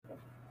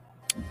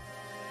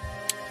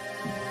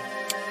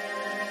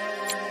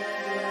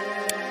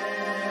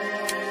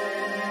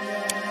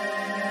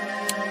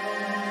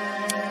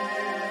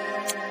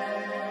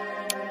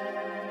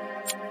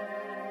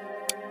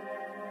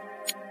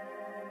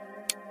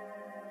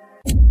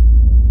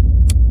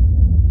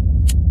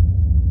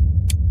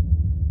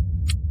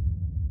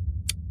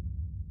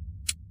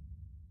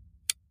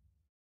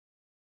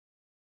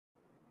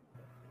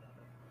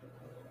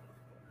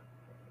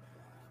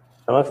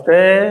नमस्ते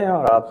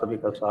और आप सभी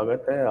का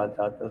स्वागत है आज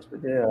रात 10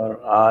 बजे।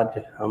 और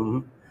आज हम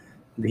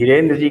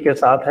धीरेन्द्र जी के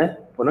साथ हैं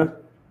पुनः।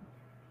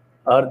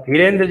 और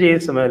धीरेन्द्र जी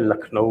इस समय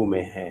लखनऊ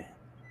में हैं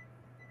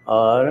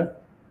और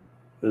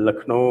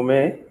लखनऊ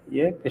में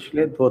ये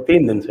पिछले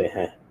 2-3 दिन से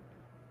हैं।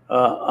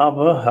 अब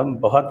हम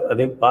बहुत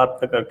अधिक बात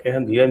न करके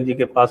हम धीरेन्द्र जी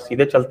के पास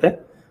सीधे चलते हैं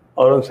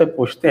और उनसे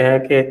पूछते हैं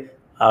कि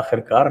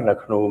आखिरकार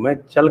लखनऊ में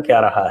चल क्या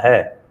रहा है।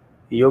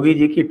 योगी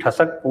जी की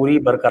ठसक पूरी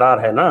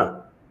बरकरार है ना?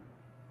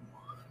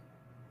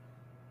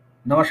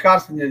 नमस्कार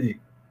संजय जी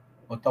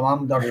और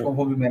तमाम दर्शकों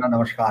को भी मेरा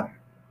नमस्कार है।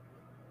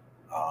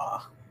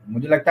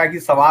 मुझे लगता है कि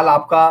सवाल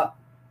आपका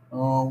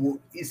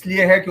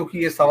इसलिए है क्योंकि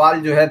ये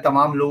सवाल जो है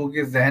तमाम लोगों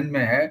के जहन में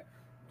है।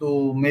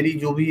 तो मेरी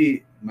जो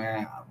भी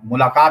मैं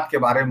मुलाकात के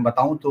बारे में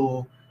बताऊं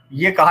तो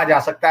ये कहा जा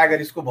सकता है,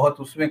 अगर इसको बहुत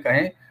उसमें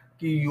कहें,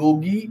 कि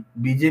योगी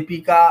बीजेपी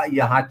का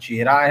यहाँ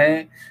चेहरा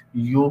है।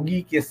 योगी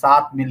के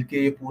साथ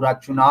मिलके ये पूरा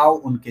चुनाव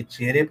उनके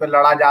चेहरे पर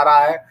लड़ा जा रहा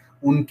है,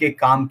 उनके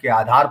काम के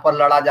आधार पर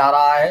लड़ा जा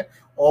रहा है।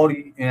 और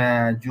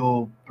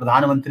जो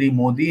प्रधानमंत्री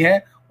मोदी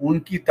हैं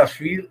उनकी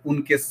तस्वीर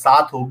उनके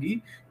साथ होगी।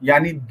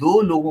 यानी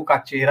दो लोगों का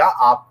चेहरा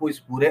आपको इस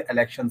पूरे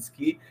इलेक्शंस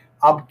की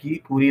अब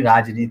की पूरी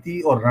राजनीति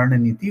और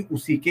रणनीति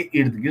उसी के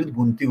इर्द गिर्द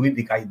घूमती हुई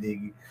दिखाई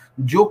देगी।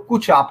 जो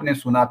कुछ आपने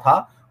सुना था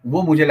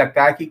वो मुझे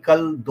लगता है कि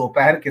कल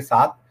दोपहर के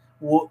साथ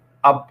वो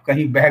अब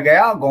कहीं बह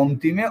गया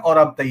गोमती में, और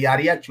अब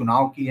तैयारियां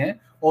चुनाव की हैं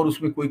और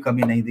उसमें कोई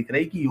कमी नहीं दिख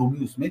रही कि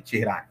योगी उसमें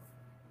चेहरा है।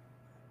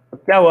 तो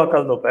क्या हुआ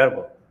कल दोपहर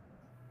को?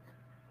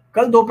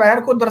 कल दोपहर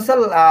को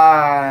दरअसल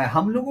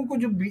हम लोगों को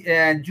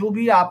जो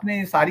भी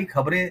आपने सारी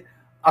खबरें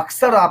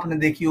अक्सर आपने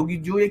देखी होगी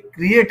जो एक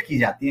क्रिएट की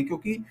जाती है,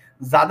 क्योंकि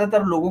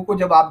ज्यादातर लोगों को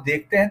जब आप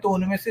देखते हैं तो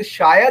उनमें से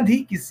शायद ही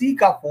किसी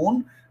का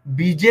फोन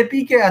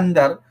बीजेपी के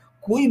अंदर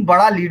कोई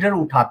बड़ा लीडर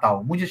उठाता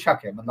हो। मुझे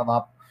शक है, मतलब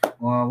आप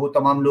वो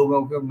तमाम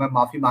लोगों को मैं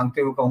माफी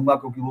मांगते हुए कहूंगा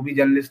क्योंकि वो भी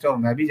जर्नलिस्ट है और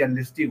मैं भी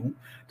जर्नलिस्ट ही हूँ।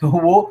 तो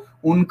वो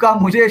उनका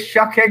मुझे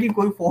शक है कि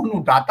कोई फोन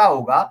उठाता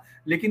होगा,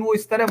 लेकिन वो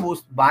इस तरह वो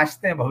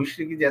बांचते हैं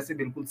भविष्य की, जैसे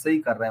बिल्कुल सही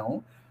कर रहे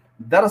हो।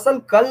 दरअसल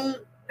कल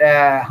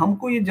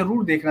हमको ये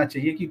जरूर देखना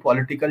चाहिए कि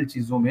पॉलिटिकल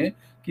चीजों में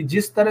कि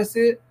जिस तरह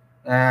से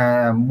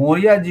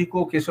मौर्य जी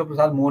को, केशव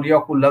प्रसाद मौर्य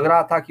को लग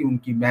रहा था कि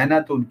उनकी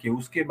मेहनत उनके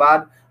उसके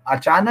बाद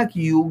अचानक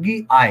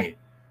योगी आए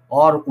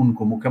और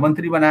उनको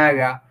मुख्यमंत्री बनाया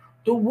गया,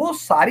 तो वो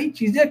सारी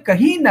चीजें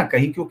कहीं ना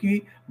कहीं,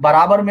 क्योंकि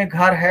बराबर में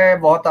घर है,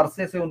 बहुत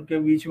अरसे से उनके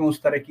बीच में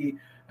उस तरह की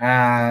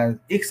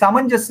एक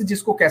सामंजस्य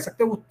जिसको कह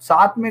सकते हैं, वो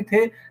साथ में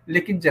थे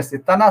लेकिन जैसे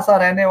तना सा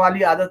रहने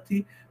वाली आदत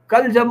थी।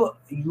 कल जब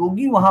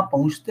योगी वहां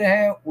पहुंचते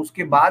हैं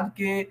उसके बाद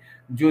के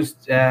जो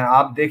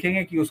आप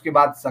देखेंगे कि उसके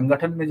बाद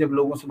संगठन में जब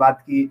लोगों से बात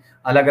की,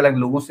 अलग अलग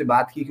लोगों से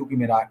बात की, क्योंकि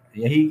मेरा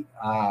यही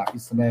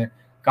इस समय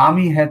काम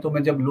ही है, तो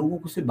मैं जब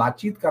लोगों से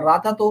बातचीत कर रहा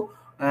था तो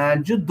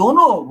जो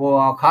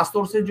दोनों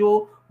खासतौर से जो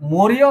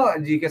मौर्य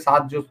जी के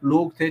साथ जो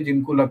लोग थे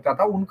जिनको लगता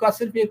था, उनका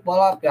सिर्फ एक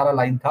बड़ा प्यारा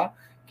लाइन था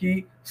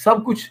कि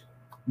सब कुछ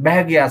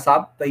बह गया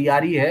साहब,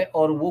 तैयारी है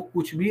और वो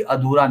कुछ भी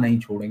अधूरा नहीं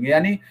छोड़ेंगे।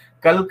 यानी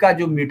कल का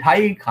जो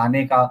मिठाई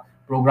खाने का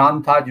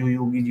प्रोग्राम था, जो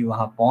योगी जी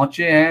वहां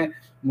पहुंचे हैं,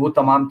 वो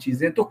तमाम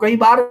चीजें, तो कई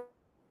बार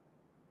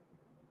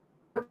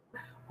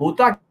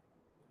होता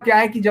क्या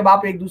है कि जब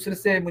आप एक दूसरे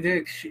से,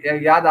 मुझे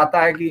याद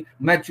आता है कि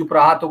मैं चुप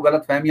रहा तो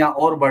गलतफहमियां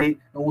और बढ़ी,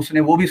 उसने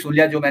वो भी सुन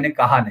लिया जो मैंने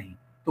कहा नहीं।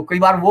 तो कई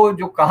बार वो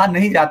जो कहा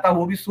नहीं जाता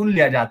वो भी सुन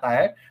लिया जाता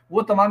है,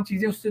 वो तमाम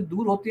चीजें उससे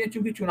दूर होती हैं।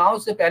 क्योंकि चुनाव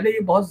से पहले ये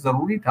बहुत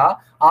जरूरी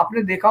था।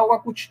 आपने देखा होगा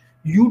कुछ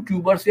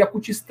यूट्यूबर्स या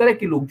कुछ इस तरह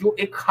के लोग जो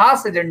एक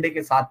खास एजेंडे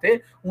के साथ थे,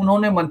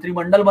 उन्होंने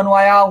मंत्रिमंडल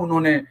बनवाया,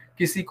 उन्होंने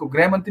किसी को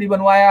गृह मंत्री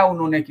बनवाया,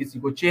 उन्होंने किसी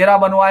को चेहरा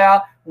बनवाया,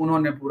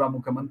 उन्होंने पूरा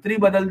मुख्यमंत्री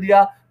बदल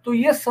दिया। तो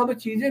ये सब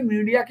चीजें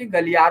मीडिया के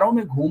गलियारों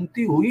में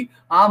घूमती हुई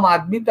आम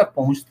आदमी तक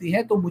पहुंचती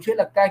हैं। तो मुझे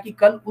लगता है कि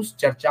कल उस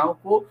चर्चाओं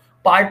को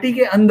पार्टी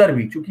के अंदर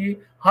भी, क्योंकि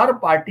हर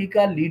पार्टी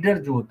का लीडर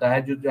जो होता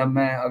है, जो जब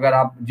मैं अगर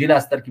आप जिला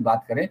स्तर की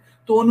बात करें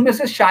तो उनमें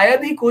से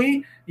शायद ही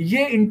कोई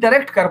ये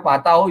इंटरेक्ट कर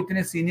पाता हो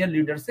इतने सीनियर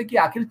लीडर से कि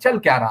आखिर चल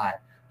क्या रहा है।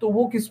 तो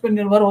वो किस पर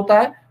निर्भर होता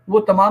है? वो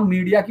तमाम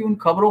मीडिया की उन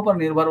खबरों पर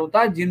निर्भर होता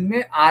है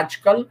जिनमें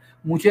आजकल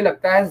मुझे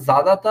लगता है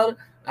ज्यादातर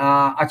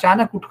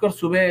अचानक उठकर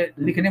सुबह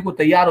लिखने को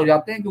तैयार हो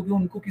जाते हैं, क्योंकि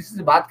उनको किसी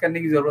से बात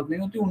करने की जरूरत नहीं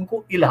होती,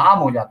 उनको इल्हाम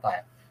हो जाता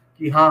है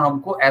कि हाँ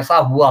हमको ऐसा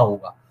हुआ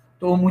होगा।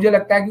 तो मुझे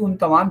लगता है कि उन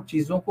तमाम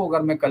चीजों को,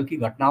 अगर मैं कल की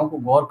घटनाओं को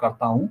गौर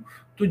करता हूं,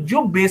 तो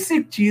जो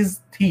बेसिक चीज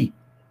थी,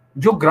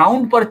 जो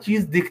ग्राउंड पर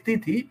चीज दिखती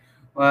थी,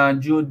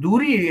 जो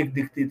दूरी एक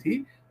दिखती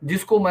थी,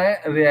 जिसको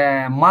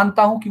मैं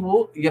मानता हूं कि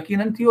वो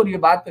यकीनन थी, और ये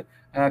बात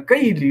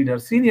कई लीडर,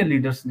 सीनियर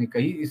लीडर्स ने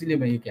कही, इसलिए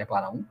मैं ये कह पा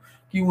रहा हूं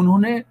कि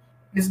उन्होंने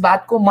इस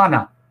बात को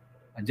माना।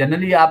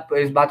 जनरली आप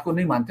इस बात को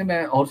नहीं मानते,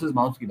 मैं हॉर्सेस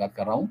माउथ की बात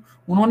कर रहा हूं।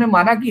 उन्होंने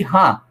माना कि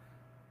हाँ,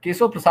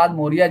 केशव प्रसाद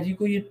मौर्य जी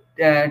को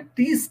ये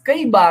टीस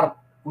कई बार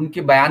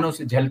उनके बयानों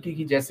से झलकी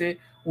कि जैसे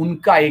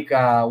उनका एक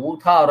वो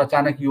था और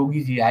अचानक योगी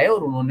जी आए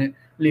और उन्होंने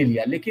ले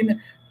लिया। लेकिन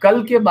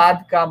कल के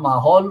बाद का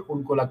माहौल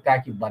उनको लगता है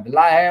कि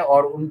बदला है,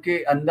 और उनके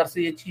अंदर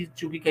से ये चीज,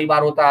 चूंकि कई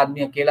बार होता है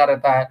आदमी अकेला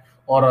रहता है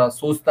और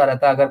सोचता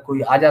रहता है, अगर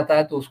कोई आ जाता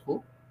है तो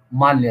उसको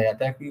मान लिया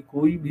जाता है कि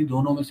कोई भी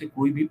दोनों में से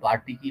कोई भी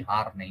पार्टी की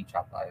हार नहीं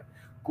चाहता है।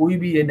 कोई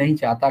भी ये नहीं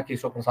चाहता,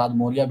 केशव प्रसाद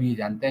मौर्य भी ये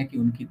जानते हैं कि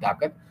उनकी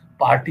ताकत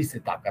पार्टी से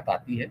ताकत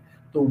आती है।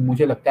 तो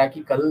मुझे लगता है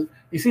कि कल,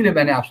 इसीलिए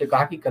मैंने आपसे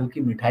कहा कि कल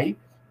की मिठाई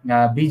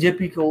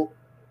बीजेपी को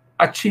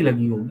अच्छी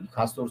लगी होगी,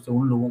 खासतौर से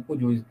उन लोगों को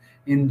जो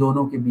इन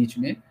दोनों के बीच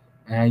में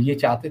ये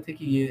चाहते थे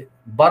कि ये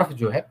बर्फ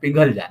जो है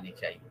पिघल जानी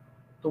चाहिए।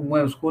 तो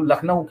मैं उसको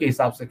लखनऊ के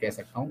हिसाब से कह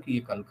सकता हूँ कि ये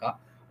कल का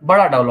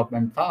बड़ा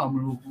डेवलपमेंट था। हम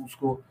लोग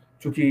उसको,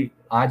 चूंकि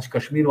आज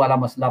कश्मीर वाला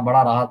मसला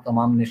बड़ा रहा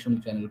तमाम नेशनल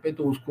चैनल पे,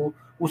 तो उसको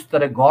उस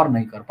तरह गौर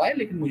नहीं कर पाए,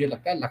 लेकिन मुझे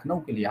लगता है लखनऊ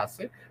के लिहाज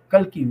से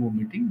कल की वो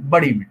मीटिंग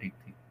बड़ी मीटिंग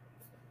थी।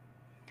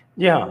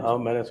 जी हाँ,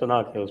 मैंने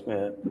सुना कि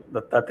उसमें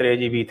दत्तात्रेय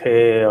जी भी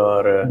थे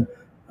और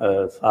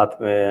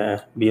साथ में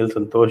BL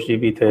संतोष जी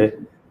भी थे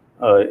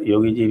और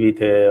योगी जी भी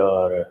थे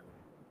और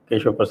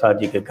केशव प्रसाद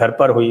जी के घर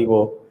पर हुई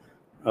वो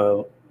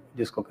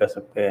जिसको कह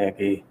सकते हैं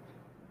कि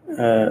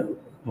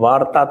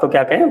वार्ता तो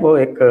क्या कहें, वो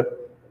एक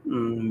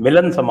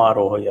मिलन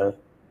समारोह या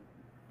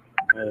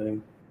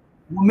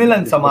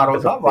मिलन जिसको कह समारोह था,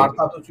 सकते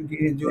वार्ता हैं तो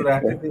चूंकि जो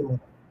रहते थे वो।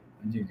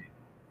 जी जी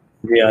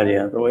जी हाँ, जी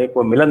हाँ। तो एक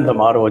वो मिलन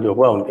समारोह जो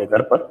हुआ उनके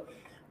घर पर,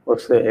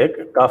 उससे एक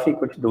काफ़ी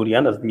कुछ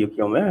दूरियां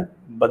नज़दीकियों में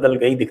बदल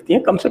गई दिखती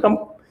हैं। कम से कम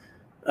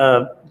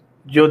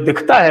जो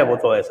दिखता है वो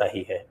तो ऐसा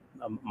ही है,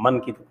 मन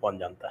की तो कौन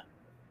जानता है।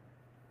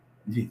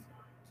 जी।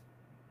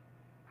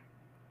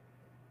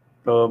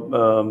 तो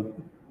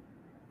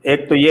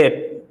एक तो ये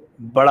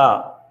बड़ा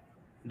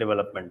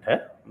डेवलपमेंट है,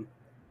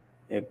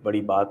 एक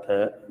बड़ी बात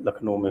है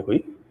लखनऊ में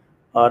हुई।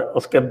 और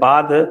उसके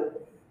बाद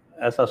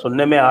ऐसा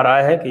सुनने में आ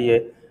रहा है कि ये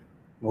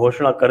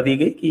घोषणा कर दी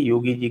गई कि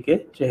योगी जी के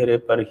चेहरे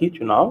पर ही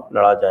चुनाव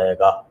लड़ा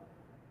जाएगा।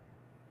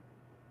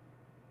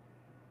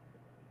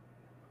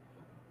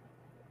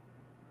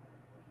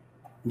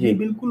 जी जी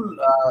बिल्कुल।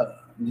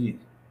 जी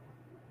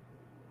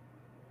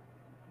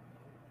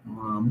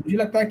मुझे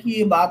लगता है कि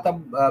ये बात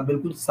अब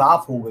बिल्कुल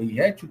साफ हो गई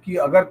है, क्योंकि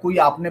अगर कोई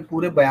आपने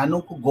पूरे बयानों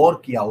को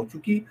गौर किया हो,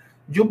 क्योंकि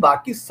जो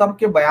बाकी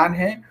सबके बयान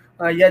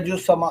हैं या जो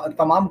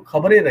तमाम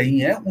खबरें रही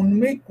हैं,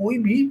 उनमें कोई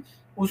भी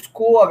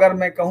उसको, अगर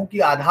मैं कहूं कि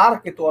आधार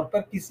के तौर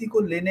पर किसी को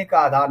लेने का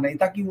आधार नहीं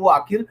था कि वो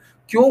आखिर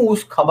क्यों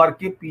उस खबर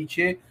के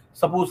पीछे।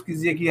 सपोज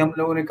कीजिए कि हम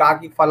लोगों ने कहा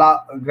कि फला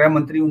गृह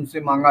मंत्री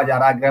उनसे मांगा जा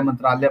रहा है, गृह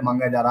मंत्रालय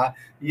मांगा जा रहा है,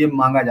 ये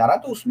मांगा जा रहा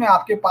है, तो उसमें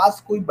आपके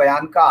पास कोई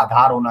बयान का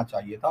आधार होना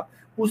चाहिए था।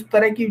 उस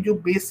तरह की जो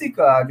बेसिक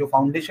जो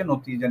फाउंडेशन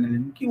होती है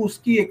जर्नलिज्म की,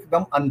 उसकी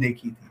एकदम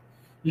अनदेखी थी।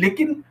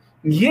 लेकिन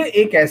ये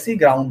एक ऐसी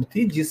ग्राउंड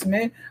थी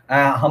जिसमें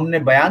हमने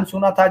बयान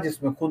सुना था,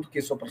 जिसमें खुद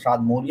केशव प्रसाद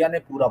मौर्य ने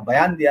पूरा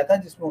बयान दिया था,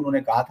 जिसमें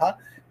उन्होंने कहा था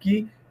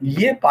कि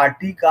ये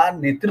पार्टी का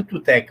नेतृत्व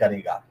तय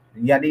करेगा।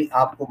 यानी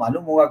आपको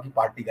मालूम होगा कि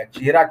पार्टी का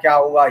चेहरा क्या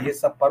होगा, ये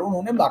सब पर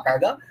उन्होंने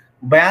बाकायदा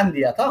बयान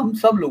दिया था, हम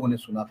सब लोगों ने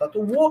सुना था।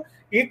 तो वो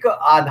एक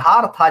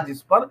आधार था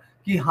जिस पर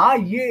कि हाँ,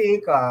 ये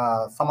एक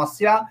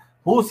समस्या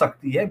हो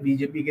सकती है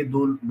बीजेपी के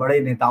दो बड़े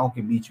नेताओं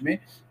के बीच में,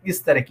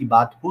 इस तरह की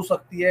बात हो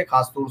सकती है।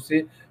 खासतौर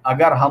से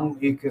अगर हम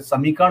एक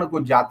समीकरण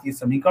को, जातीय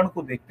समीकरण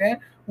को देखते हैं,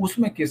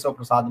 उसमें केशव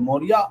प्रसाद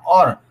मौर्य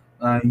और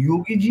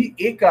योगी जी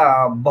एक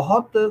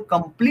बहुत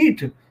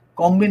कंप्लीट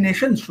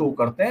कॉम्बिनेशन शो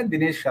करते हैं।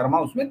 दिनेश शर्मा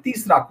उसमें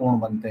तीसरा कोण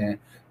बनते हैं।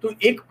 तो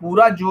एक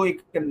पूरा जो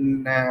एक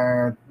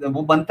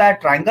वो बनता है,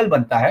 ट्रायंगल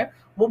बनता है,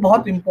 वो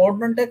बहुत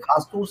इंपॉर्टेंट है,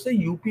 खासतौर से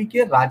यूपी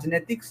के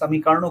राजनीतिक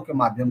समीकरणों के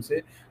माध्यम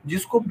से,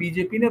 जिसको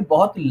बीजेपी ने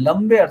बहुत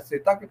लंबे अरसे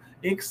तक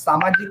एक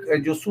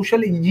सामाजिक जो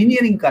सोशल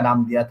इंजीनियरिंग का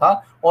नाम दिया था।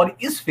 और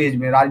इस फेज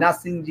में राजनाथ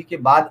सिंह जी के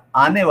बाद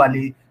आने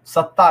वाली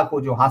सत्ता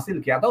को जो हासिल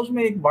किया था,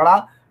 उसमें एक बड़ा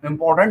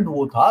इंपॉर्टेंट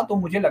वो था। तो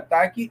मुझे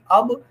लगता है कि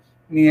अब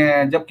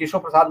जब केशव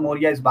प्रसाद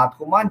मौर्य इस बात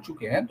को मान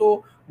चुके हैं,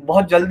 तो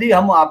बहुत जल्दी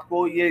हम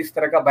आपको ये इस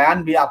तरह का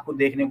बयान भी आपको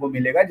देखने को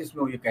मिलेगा,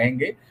 जिसमें वो ये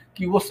कहेंगे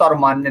कि वो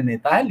सर्वमान्य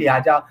नेता है,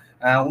 लिहाजा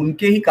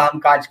उनके ही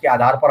कामकाज के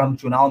आधार पर हम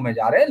चुनाव में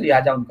जा रहे हैं,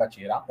 लिहाजा उनका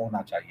चेहरा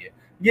होना चाहिए।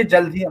 ये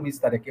जल्द ही हम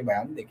इस तरह के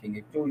बयान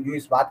देखेंगे, तो ये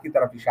इस बात की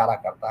तरफ इशारा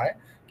करता है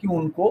कि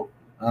उनको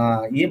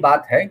ये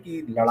बात है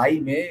कि लड़ाई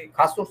में,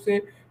 खासतौर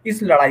से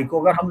इस लड़ाई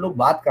को अगर हम लोग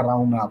बात कर रहा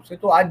हूं मैं आपसे,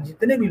 तो आज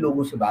जितने भी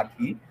लोगों से बात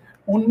की,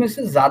 उनमें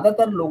से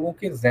ज्यादातर लोगों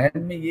के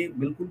जहन में ये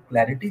बिल्कुल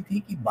क्लैरिटी थी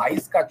कि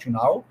 22 का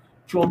चुनाव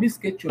 24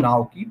 के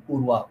चुनाव की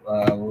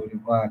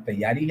पूर्व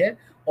तैयारी है,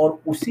 और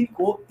उसी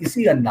को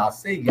इसी अंदाज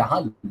से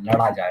यहाँ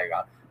लड़ा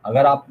जाएगा।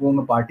 अगर आपको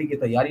मैं पार्टी की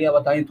तैयारियां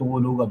बताएं, तो वो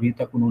लोग अभी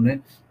तक उन्होंने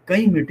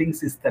कई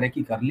मीटिंग्स इस तरह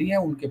की कर ली हैं।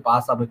 उनके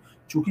पास अब,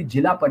 चूंकि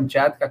जिला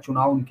पंचायत का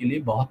चुनाव उनके लिए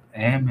बहुत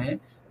अहम है,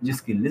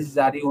 जिसकी लिस्ट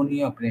जारी होनी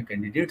है, अपने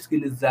कैंडिडेट्स की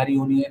लिस्ट जारी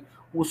होनी है,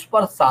 उस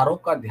पर सारों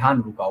का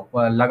ध्यान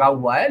लगा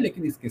हुआ है।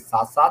 लेकिन इसके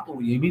साथ साथ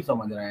वो ये भी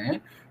समझ रहे हैं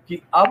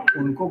कि अब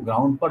उनको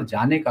ग्राउंड पर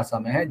जाने का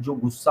समय है। जो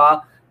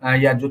गुस्सा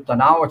या जो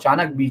तनाव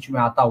अचानक बीच में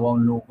आता हुआ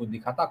उन लोगों को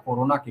दिखा था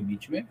कोरोना के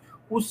बीच में,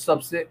 उस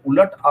सबसे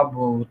उलट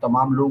अब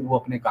तमाम लोग वो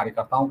अपने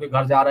कार्यकर्ताओं के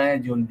घर जा रहे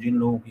हैं, जो जिन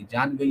लोगों की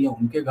जान गई है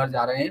उनके घर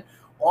जा रहे हैं,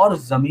 और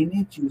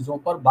जमीनी चीजों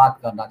पर बात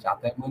करना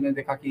चाहते हैं। मैंने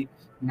देखा कि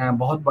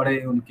बहुत बड़े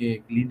उनके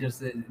लीडर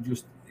से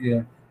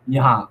जो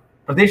यहाँ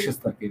प्रदेश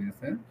स्तर के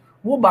जैसे,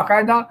 वो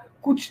बाकायदा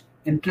कुछ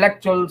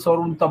इंटेलेक्चुअल्स और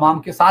उन तमाम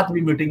के साथ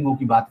भी मीटिंगों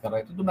की बात कर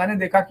रहे थे। तो मैंने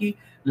देखा कि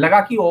लगा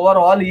कि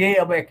ओवरऑल ये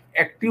अब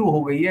एक्टिव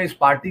हो गई है, इस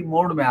पार्टी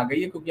मोड में आ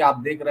गई है, क्योंकि आप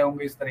देख रहे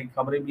होंगे इस तरह की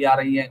खबरें भी आ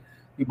रही हैं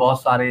कि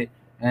बहुत सारे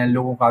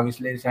लोगों का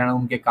विश्लेषण,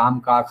 उनके काम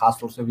का,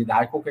 खासतौर से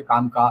विधायकों के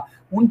काम का,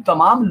 उन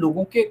तमाम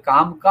लोगों के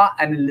काम का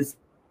एनालिसिस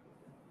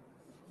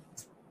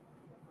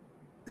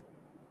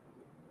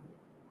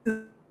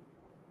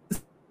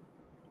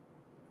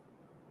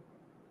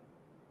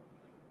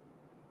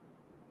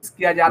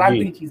किया जा रहा है, जी।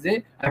 तो ये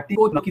चीजें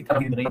की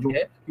तरफ रही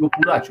है कि वो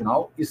पूरा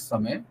चुनाव इस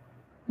समय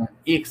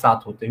एक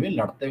साथ होते हुए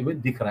लड़ते हुए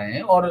दिख रहे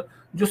हैं। और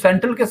जो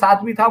सेंट्रल के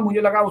साथ भी था,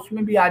 मुझे लगा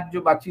उसमें भी आज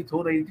जो बातचीत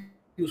हो रही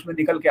थी उसमें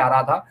निकल के आ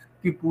रहा था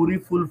कि पूरी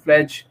फुल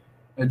फ्लेज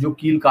जो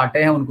कील काटे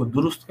हैं उनको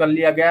दुरुस्त कर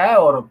लिया गया है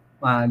और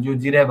जो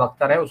जिरह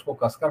बख्तर है उसको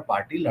कसकर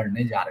पार्टी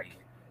लड़ने जा रही है।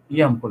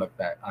 ये हमको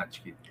लगता है आज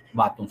की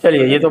बातों से।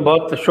 चलिए, ये तो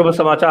बहुत शुभ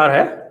समाचार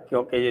है,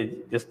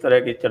 क्योंकि जिस तरह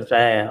की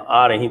चर्चाएं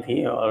आ रही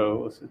थी और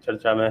उस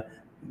चर्चा में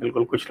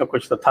बिल्कुल कुछ न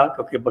कुछ तो था,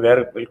 क्योंकि बगैर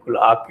बिल्कुल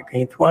आग के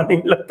कहीं धुआं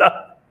नहीं लगता।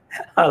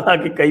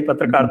 हालांकि कई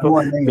पत्रकार तो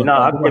धुआं नहीं बिना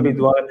होता, आग के भी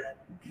धुआं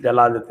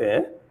जला देते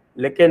हैं,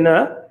 लेकिन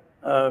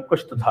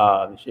कुछ तो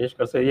था।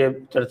 विशेषकर से ये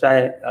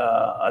चर्चाएं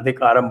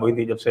अधिक आरंभ हुई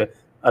थी जब से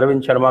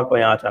अरविंद शर्मा को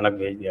यहाँ अचानक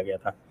भेज दिया गया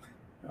था।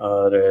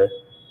 और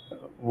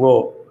वो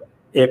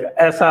एक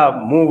ऐसा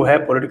मूव है,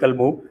 पॉलिटिकल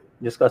मूव,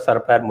 जिसका सर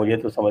पैर मुझे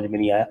तो समझ में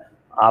नहीं आया।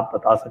 आप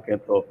बता सके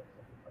तो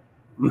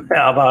मैं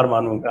आभार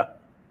मानूंगा।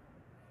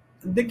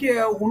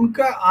 देखिए,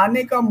 उनका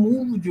आने का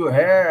मूव जो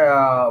है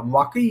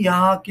वाकई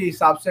यहाँ के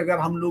हिसाब से, अगर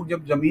हम लोग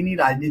जब जमीनी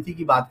राजनीति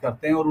की बात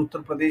करते हैं और उत्तर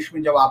प्रदेश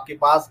में जब आपके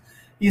पास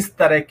इस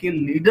तरह के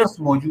लीडर्स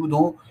मौजूद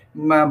हों,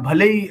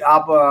 भले ही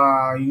आप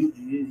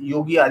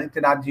योगी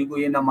आदित्यनाथ जी को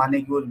ये ना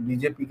माने कि वो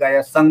बीजेपी का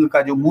या संघ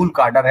का जो मूल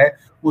काडर है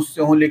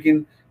उससे हो,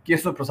 लेकिन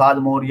केशव प्रसाद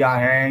मौर्य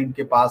हैं,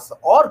 इनके पास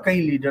और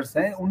कई लीडर्स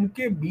हैं,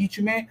 उनके बीच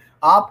में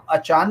आप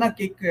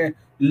अचानक एक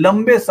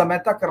लंबे समय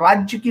तक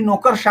राज्य की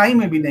नौकरशाही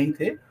में भी नहीं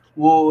थे,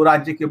 वो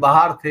राज्य के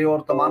बाहर थे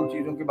और तमाम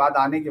चीजों के बाद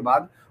आने के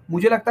बाद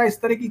मुझे लगता है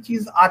इस तरह की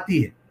चीज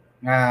आती है।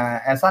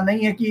 ऐसा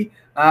नहीं है कि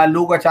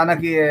लोग अचानक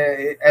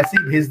ऐसे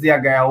ही भेज दिया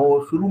गया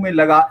हो, शुरू में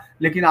लगा,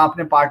 लेकिन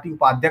आपने पार्टी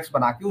उपाध्यक्ष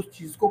बना के उस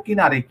चीज को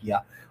किनारे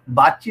किया।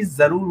 बातचीत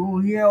जरूर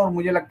हुई है और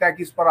मुझे लगता है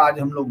कि इस पर आज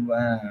हम लोग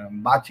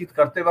बातचीत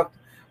करते वक्त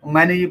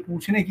मैंने ये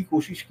पूछने की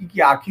कोशिश की कि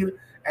आखिर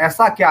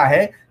ऐसा क्या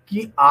है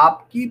कि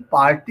आपकी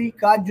पार्टी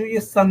का जो ये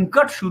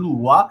संकट शुरू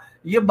हुआ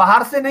ये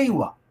बाहर से नहीं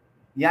हुआ,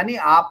 यानी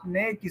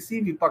आपने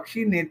किसी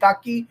विपक्षी नेता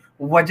की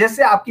वजह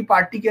से आपकी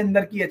पार्टी के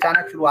अंदर की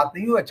अचानक शुरुआत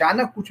नहीं हुई।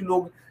 अचानक कुछ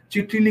लोग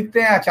चिट्ठी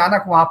लिखते हैं,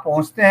 अचानक वहां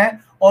पहुंचते हैं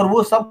और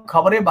वो सब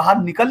खबरें बाहर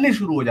निकलनी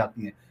शुरू हो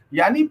जाती हैं।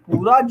 यानी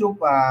पूरा जो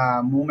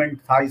मूवमेंट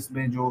था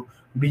इसमें, जो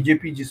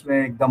बीजेपी जिसमें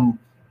एकदम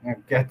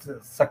कह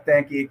सकते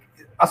हैं कि एक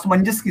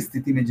असमंजस की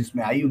स्थिति में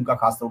जिसमें आई, उनका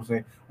खासतौर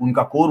से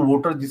उनका कोर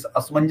वोटर जिस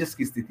असमंजस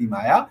की स्थिति में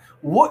आया,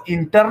 वो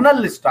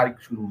इंटरनल स्ट्राइक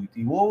शुरू हुई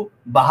थी, वो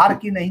बाहर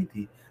की नहीं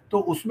थी। तो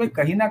उसमें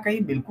कहीं ना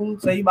कहीं बिल्कुल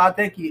सही बात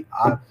है कि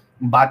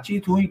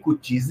बातचीत हुई, कुछ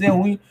चीजें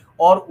हुई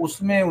और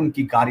उसमें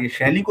उनकी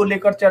कार्यशैली को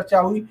लेकर चर्चा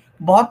हुई,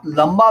 बहुत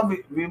लंबा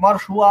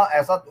विमर्श हुआ।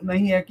 ऐसा तो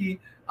नहीं है कि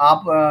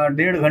आप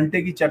 1.5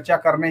 घंटे की चर्चा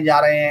करने जा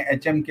रहे हैं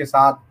एचएम के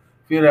साथ,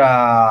 फिर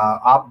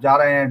आप जा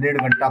रहे हैं 1.5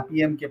 घंटा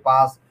पीएम के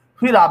पास,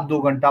 फिर आप 2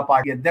 घंटा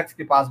पार्टी अध्यक्ष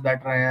के पास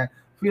बैठ रहे हैं,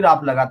 फिर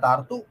आप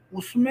लगातार, तो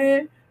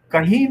उसमें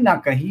कहीं ना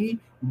कहीं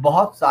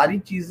बहुत सारी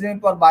चीजें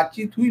पर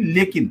बातचीत हुई।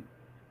 लेकिन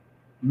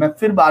मैं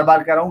फिर बार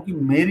बार कह रहा हूं कि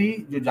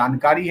मेरी जो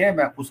जानकारी है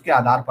मैं उसके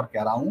आधार पर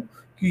कह रहा हूं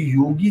कि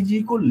योगी जी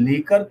को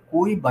लेकर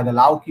कोई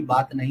बदलाव की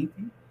बात नहीं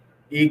थी।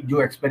 एक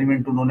जो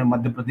एक्सपेरिमेंट उन्होंने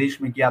मध्य प्रदेश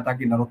में किया था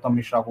कि नरोत्तम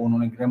मिश्रा को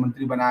उन्होंने गृह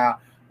मंत्री बनाया,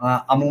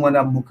 अमूमन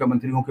अब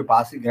मुख्यमंत्रियों के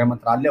पास ही गृह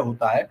मंत्रालय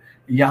होता है,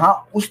 यहाँ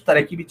उस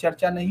तरह की भी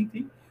चर्चा नहीं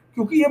थी।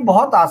 क्योंकि ये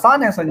बहुत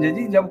आसान है संजय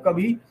जी, जब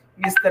कभी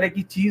इस तरह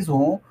की चीज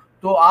हो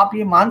तो आप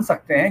ये मान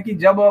सकते हैं कि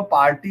जब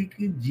पार्टी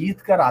की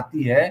जीत कर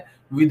आती है,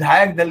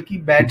 विधायक दल की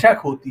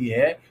बैठक होती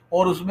है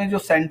और उसमें जो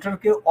सेंटर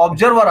के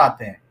ऑब्जर्वर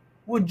आते हैं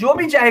वो जो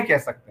भी चाहे कह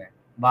सकते हैं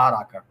बाहर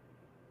आकर।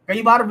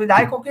 कई बार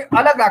विधायकों के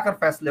अलग आकर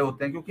फैसले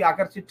होते हैं क्योंकि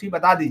आकर चिट्ठी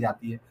बता दी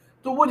जाती है,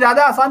 तो वो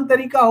ज्यादा आसान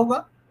तरीका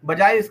होगा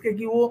बजाय इसके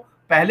कि वो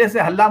पहले से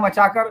हल्ला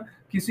मचाकर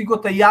किसी को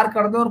तैयार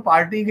कर दें और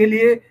पार्टी के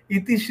लिए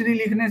इतिश्री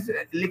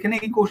लिखने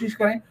की कोशिश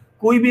करें।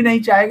 कोई भी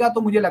नहीं चाहेगा।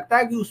 तो मुझे लगता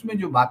है कि उसमें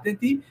जो बातें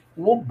थी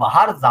वो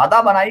बाहर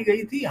ज्यादा बनाई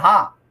गई थी।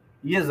 हाँ,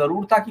 ये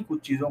जरूर था कि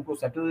कुछ चीजों को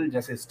सेटल,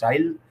 जैसे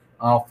स्टाइल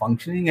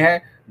फंक्शनिंग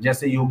है,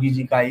 जैसे योगी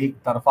जी का एक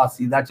तरफा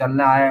सीधा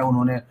चलना है,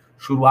 उन्होंने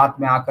शुरुआत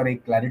में आकर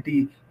एक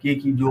क्लैरिटी की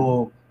कि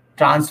जो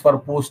ट्रांसफर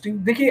पोस्टिंग,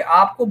 देखिए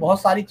आपको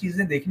बहुत सारी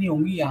चीजें देखनी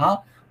होंगी।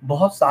 यहाँ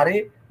बहुत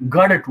सारे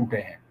गढ़ टूटे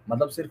हैं,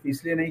 मतलब सिर्फ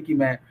इसलिए नहीं कि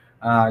मैं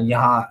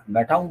यहाँ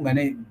बैठा हूँ,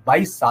 मैंने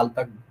 22 साल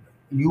तक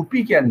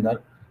यूपी के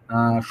अंदर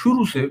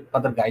शुरू से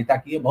पत्रकारिता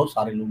की है, बहुत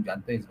सारे लोग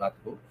जानते हैं इस बात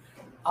को।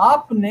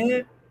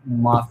 आपने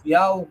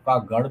माफियाओं का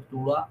गढ़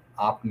तोड़ा,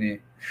 आपने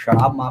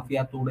शराब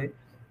माफिया तोड़े,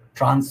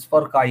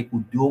 ट्रांसफर का एक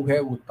उद्योग है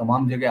वो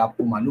तमाम जगह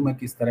आपको मालूम है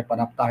किस तरह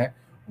पनपता है,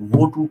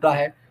 वो टूटा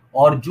है।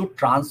 और जो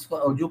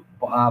ट्रांसफर, जो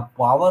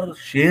पावर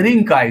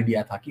शेयरिंग का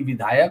आइडिया था कि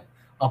विधायक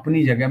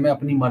अपनी जगह में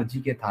अपनी मर्जी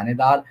के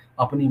थानेदार,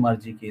 अपनी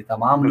मर्जी के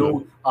तमाम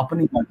लोग,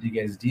 अपनी मर्जी के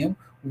एसडीएम,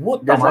 वो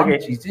तमाम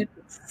चीजें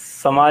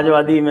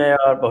समाजवादी में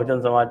और बहुजन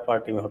समाज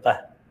पार्टी में होता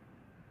है,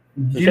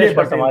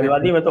 विशेषकर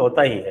समाजवादी में तो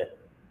होता ही है।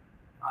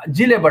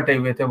 जिले बटे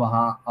हुए थे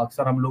वहां,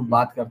 अक्सर हम लोग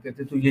बात करते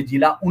थे तो ये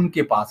जिला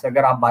उनके पास,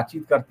 अगर आप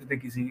बातचीत करते थे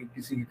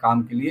किसी के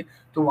काम के लिए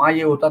तो वहां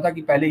ये होता था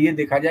कि पहले ये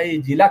देखा जाए ये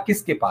जिला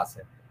किसके पास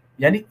है।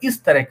 यानी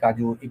इस तरह का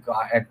जो एक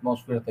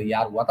एटमॉस्फेयर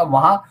तैयार हुआ था,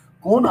 वहां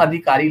कौन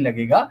अधिकारी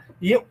लगेगा,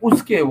 ये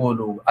उसके वो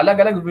लोग अलग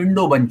अलग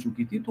विंडो बन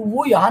चुकी थी, तो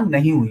वो यहाँ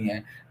नहीं हुई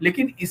है।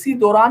 लेकिन इसी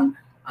दौरान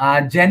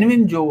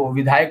जेन्युइन जो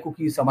विधायकों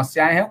की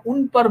समस्याएं हैं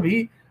उन पर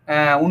भी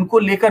उनको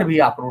लेकर भी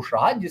आक्रोश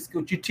रहा,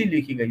 जिसको चिट्ठी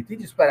लिखी गई थी,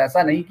 जिस पर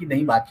ऐसा नहीं कि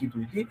नहीं बातचीत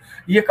हुई थी।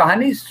 ये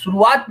कहानी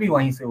शुरुआत भी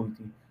वहीं से हुई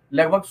थी।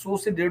 लगभग 100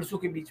 से 150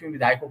 के बीच में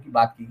विधायकों की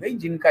बात की गई,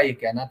 जिनका ये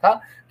कहना था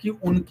कि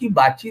उनकी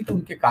बातचीत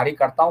उनके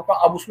कार्यकर्ताओं का,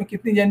 अब उसमें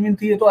कितनी जेन्युइन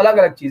थी ये तो अलग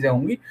अलग चीजें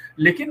होंगी,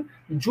 लेकिन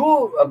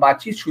जो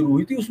बातचीत शुरू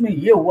हुई थी उसमें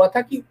ये हुआ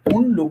था कि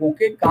उन लोगों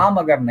के काम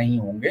अगर नहीं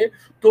होंगे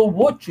तो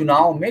वो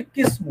चुनाव में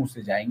किस मुंह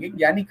से जाएंगे।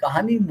 यानी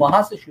कहानी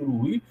वहां से शुरू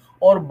हुई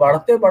और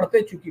बढ़ते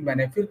बढ़ते, चूंकि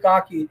मैंने फिर कहा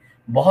कि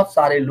बहुत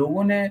सारे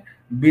लोगों ने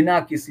बिना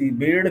किसी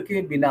बेड़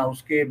के,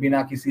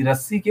 बिना किसी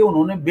रस्सी के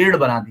उन्होंने बेड़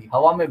बना दी,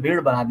 हवा में बेड़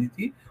बना दी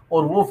थी,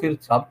 और वो फिर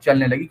सब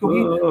चलने लगी।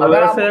 क्योंकि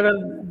वैसे अगर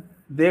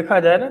देखा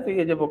जाए ना, तो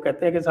ये जब वो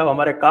कहते हैं कि साहब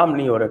हमारे काम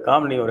नहीं हो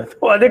रहे,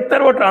 तो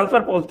अधिकतर वो ट्रांसफर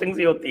पोस्टिंग्स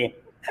ही होती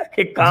हैं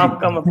कि काम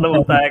का मतलब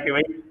होता है कि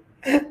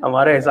भाई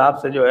हमारे हिसाब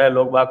से जो है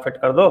लोग बाग फिट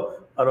कर दो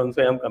और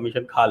उनसे हम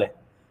कमीशन खा लें।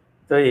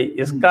 तो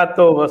इसका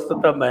तो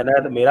वस्तुतः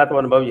मेरा तो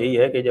अनुभव यही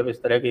है कि जब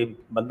इस तरह की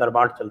बंदर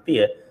बांट चलती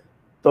है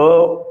तो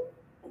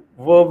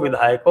वो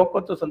विधायकों को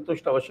तो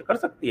संतुष्ट अवश्य कर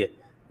सकती है,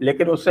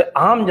 लेकिन उससे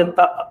आम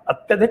जनता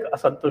अत्यधिक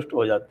असंतुष्ट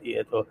हो जाती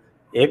है। तो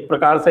एक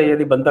प्रकार से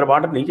यदि बंदर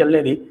बांट नहीं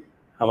चलने दी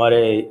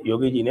हमारे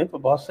योगी जी ने तो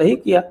बहुत सही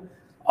किया।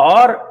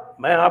 और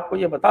मैं आपको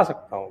ये बता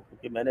सकता हूँ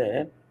क्योंकि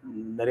मैंने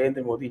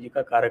नरेंद्र मोदी जी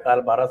का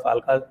कार्यकाल 12 साल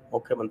का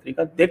मुख्यमंत्री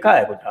का देखा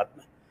है गुजरात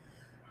में,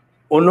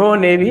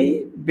 उन्होंने भी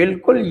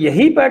बिल्कुल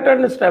यही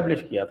पैटर्न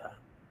एस्टैब्लिश किया था।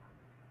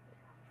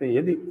 तो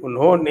यदि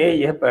उन्होंने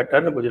यह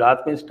पैटर्न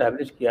गुजरात में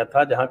एस्टैब्लिश किया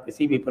था जहां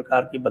किसी भी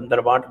प्रकार की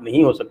बंदरबांट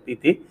नहीं हो सकती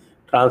थी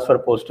ट्रांसफर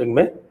पोस्टिंग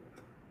में,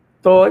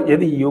 तो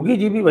यदि योगी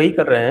जी भी वही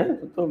कर रहे हैं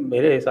तो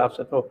मेरे हिसाब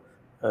से तो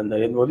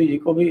नरेंद्र मोदी जी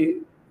को भी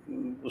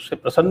उससे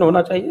प्रसन्न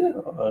होना चाहिए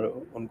और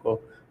उनको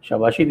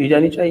शाबाशी दी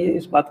जानी चाहिए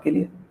इस बात के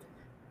लिए।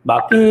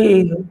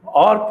 बाकी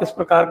और किस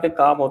प्रकार के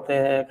काम होते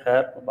हैं,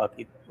 खैर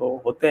बाकी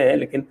तो होते हैं,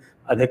 लेकिन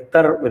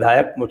अधिकतर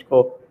विधायक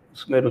मुझको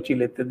उसमें रुचि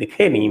लेते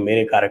दिखे नहीं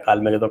मेरे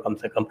कार्यकाल में, तो कम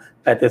से कम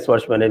 35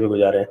 वर्ष मैंने भी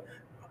गुजारे हैं।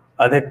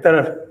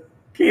 अधिकतर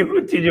की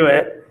रुचि जो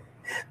है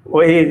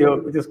वही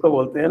जो जिसको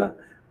बोलते हैं ना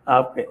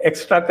आपके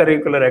एक्स्ट्रा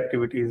करिकुलर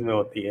एक्टिविटीज में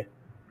होती है।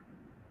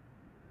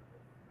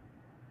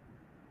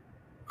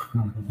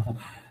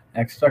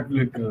 एक्स्ट्रा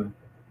करिकुलर,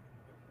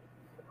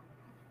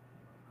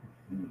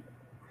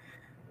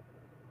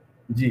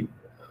 जी।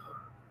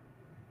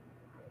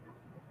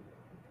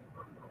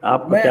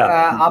 मैं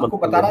आपको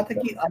बता रहा था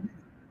कि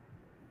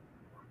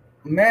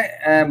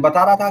मैं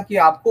बता रहा था कि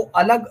आपको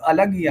अलग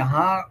अलग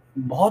यहाँ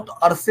बहुत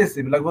अरसे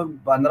से, लगभग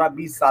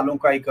 15-20 सालों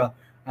का एक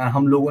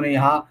हम लोगों ने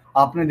यहाँ,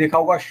 आपने देखा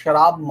होगा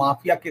शराब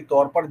माफिया के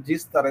तौर पर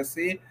जिस तरह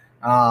से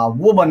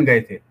वो बन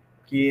गए थे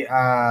कि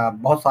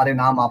बहुत सारे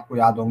नाम आपको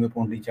याद होंगे,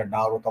 पुंडरी चड्ढा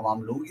और वो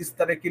तमाम लोग, इस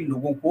तरह के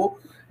लोगों को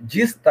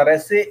जिस तरह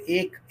से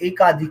एक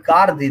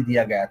एकाधिकार दे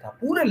दिया गया था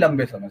पूरे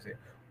लंबे समय से,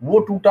 वो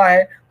टूटा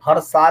है। हर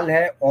साल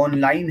है,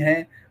 ऑनलाइन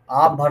है,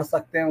 आप भर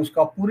सकते हैं,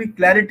 उसका पूरी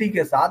क्लैरिटी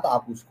के साथ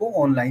आप उसको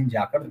ऑनलाइन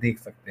जाकर देख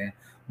सकते हैं।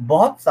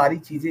 बहुत सारी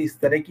चीजें इस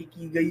तरह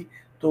की गई,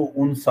 तो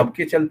उन सब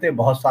के चलते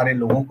बहुत सारे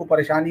लोगों को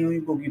परेशानी हुई,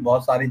 क्योंकि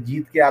बहुत सारे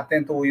जीत के आते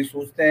हैं तो वो ये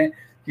सोचते हैं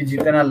कि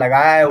जितना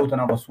लगाया है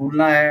उतना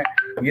वसूलना है,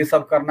 ये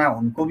सब करना है,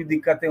 उनको भी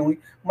दिक्कतें हुई।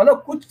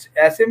 मतलब कुछ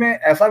ऐसे में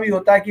ऐसा भी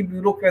होता है कि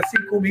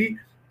ब्यूरोक्रेसी को भी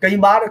कई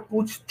बार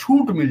कुछ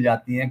छूट मिल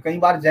जाती है, कई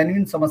बार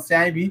जेन्युइन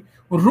समस्याएं भी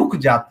रुक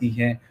जाती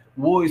हैं,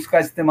 वो इसका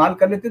इस्तेमाल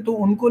कर लेते। तो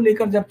उनको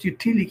लेकर जब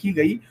चिट्ठी लिखी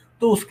गई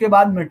तो उसके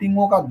बाद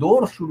मीटिंगों का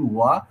दौर शुरू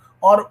हुआ,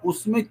 और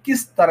उसमें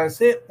किस तरह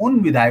से उन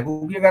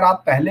विधायकों की, अगर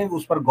आप पहले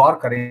उस पर गौर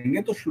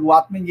करेंगे तो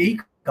शुरुआत में यही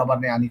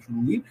खबरें आनी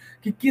शुरू हुई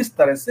कि किस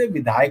तरह से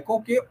विधायकों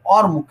के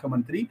और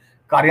मुख्यमंत्री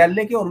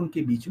कार्यालय के और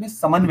उनके बीच में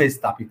समन्वय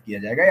स्थापित किया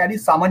जाएगा, यानी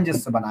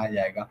सामंजस्य बनाया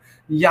जाएगा।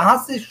 यहां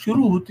से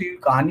शुरू होती हुई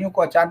कहानियों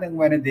को अचानक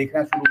मैंने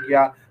देखना शुरू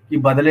किया कि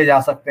बदले जा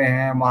सकते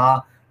हैं, वहां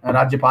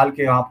राज्यपाल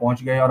के यहाँ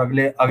पहुंच गए और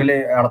अगले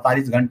अगले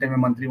 48 घंटे में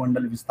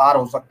मंत्रिमंडल विस्तार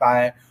हो सकता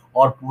है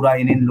और पूरा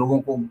इन लोगों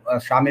को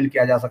शामिल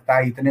किया जा सकता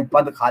है, इतने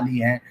पद खाली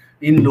हैं,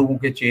 इन लोगों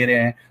के चेहरे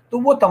हैं। तो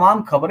वो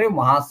तमाम खबरें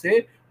वहां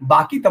से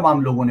बाकी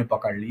तमाम लोगों ने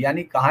पकड़ ली,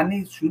 यानी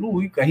कहानी शुरू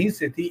हुई कहीं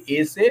से थी,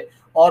 ए से,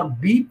 और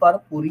बी पर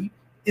पूरी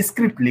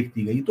स्क्रिप्ट लिख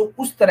दी गई। तो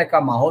उस तरह का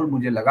माहौल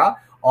मुझे लगा,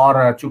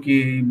 और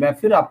चूंकि मैं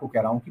फिर आपको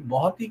कह रहा हूं कि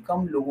बहुत ही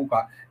कम लोगों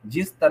का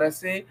जिस तरह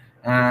से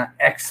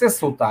एक्सेस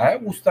होता है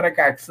उस तरह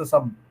का एक्सेस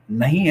अब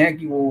नहीं है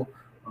कि वो,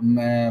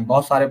 मैं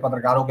बहुत सारे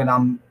पत्रकारों के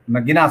नाम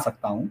मैं गिना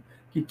सकता हूं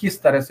कि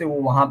किस तरह से वो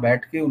वहां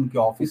बैठ के उनके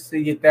ऑफिस से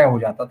ये तय हो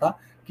जाता था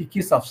कि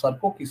किस अफसर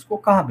को किसको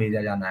कहाँ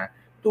भेजा जाना है।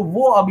 तो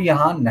वो अब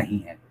यहाँ नहीं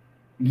है,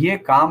 ये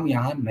काम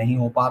यहाँ नहीं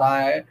हो पा रहा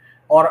है।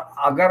 और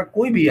अगर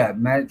कोई भी है,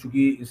 मैं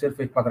चूंकि सिर्फ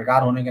एक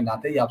पत्रकार होने के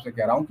नाते ही आपसे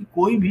कह रहा हूँ कि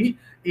कोई भी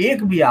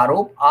एक भी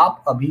आरोप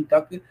आप अभी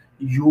तक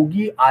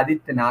योगी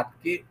आदित्यनाथ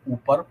के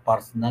ऊपर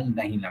पर्सनल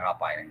नहीं लगा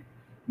पाए हैं,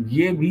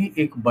 ये भी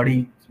एक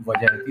बड़ी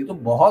वजह थी। तो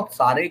बहुत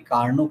सारे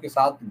कारणों के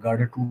साथ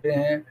गढ़ टूटे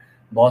हैं,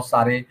 बहुत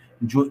सारे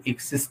जो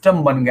एक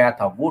सिस्टम बन गया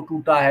था वो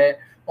टूटा है,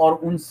 और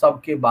उन सब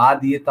के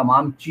बाद ये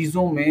तमाम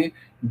चीजों में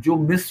जो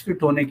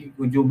मिसफिट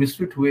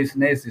हुए इस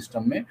नए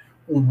सिस्टम में,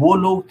 वो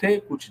लोग थे,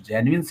 कुछ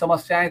जेन्युइन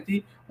समस्याएं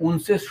थी,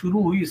 उनसे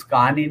शुरू हुई इस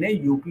कहानी ने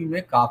यूपी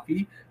में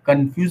काफी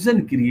कंफ्यूजन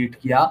क्रिएट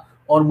किया।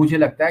 और मुझे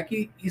लगता है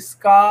कि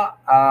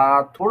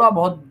इसका थोड़ा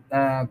बहुत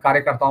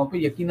कार्यकर्ताओं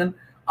पे यकीनन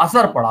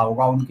असर पड़ा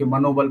होगा, उनके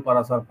मनोबल पर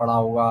असर पड़ा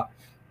होगा।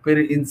 फिर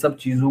इन सब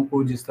चीजों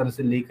को जिस तरह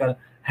से लेकर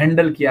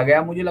हैंडल किया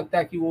गया, मुझे लगता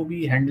है कि वो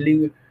भी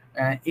हैंडलिंग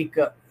एक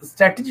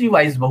स्ट्रेटजी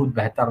वाइज बहुत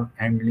बेहतर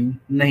हैंडलिंग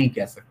नहीं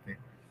कह सकते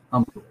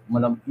हम लोग।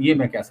 मतलब ये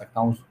मैं कह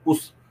सकता हूँ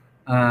उस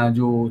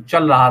जो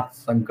चल रहा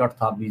संकट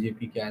था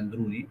बीजेपी के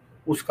अंदरूनी,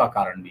 उसका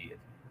कारण भी है।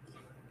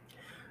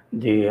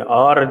 जी,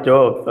 और जो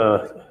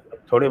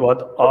थोड़ी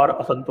बहुत और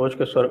असंतोष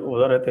के स्वर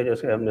उभर रहे थे,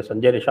 जैसे हमने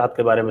संजय निषाद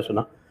के बारे में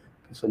सुना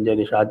कि संजय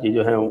निषाद जी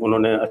जो हैं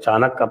उन्होंने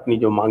अचानक अपनी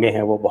जो मांगे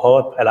हैं वो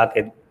बहुत फैला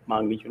के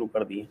मांगनी शुरू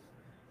कर दी है,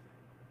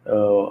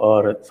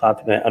 और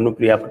साथ में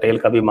अनुप्रिया पटेल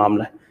का भी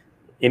मामला है,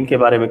 इनके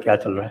बारे में क्या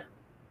चल रहा है?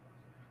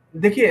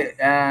 देखिए,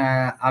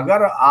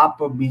 अगर आप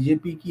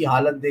बीजेपी की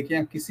हालत देखें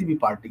या किसी भी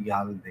पार्टी की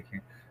हालत देखें,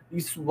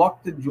 इस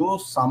वक्त जो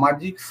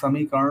सामाजिक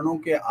समीकरणों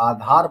के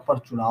आधार पर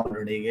चुनाव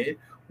लड़े गए,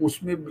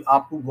 उसमें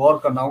आपको गौर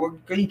करना होगा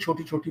कि कई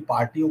छोटी छोटी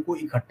पार्टियों को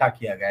इकट्ठा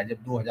किया गया। जब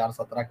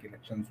 2017 के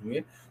इलेक्शंस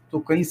हुए तो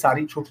कई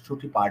सारी छोटी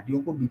छोटी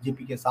पार्टियों को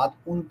बीजेपी के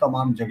साथ उन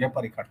तमाम जगह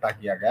पर इकट्ठा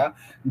किया गया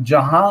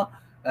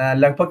जहां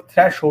लगभग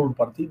थ्रेश होल्ड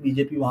पर थी,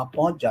 बीजेपी वहां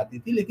पहुंच जाती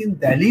थी लेकिन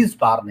दहलीज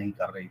पार नहीं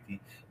कर रही थी।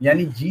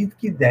 यानी जीत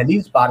की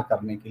दहलीज पार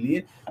करने के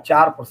लिए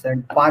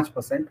 4%,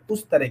 5%,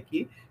 उस तरह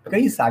की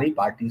कई सारी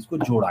पार्टीज को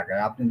जोड़ा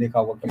गया। आपने देखा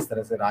होगा किस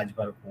तरह से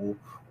राजभर को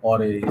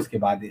और इसके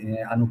बाद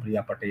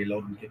अनुप्रिया पटेल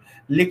और उनके,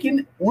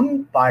 लेकिन उन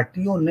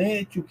पार्टियों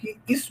ने चूंकि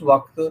इस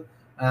वक्त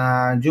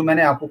जो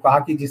मैंने आपको कहा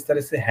कि जिस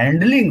तरह से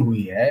हैंडलिंग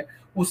हुई है,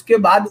 उसके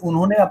बाद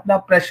उन्होंने अपना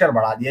प्रेशर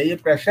बढ़ा दिया। ये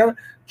प्रेशर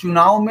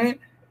चुनाव में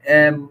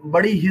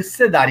बड़ी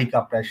हिस्सेदारी का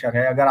प्रेशर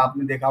है। अगर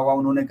आपने देखा होगा,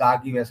 उन्होंने कहा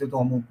कि वैसे तो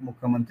हम उप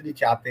मुख्यमंत्री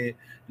चाहते,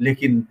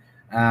 लेकिन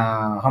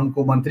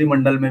हमको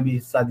मंत्रिमंडल में भी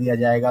हिस्सा दिया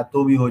जाएगा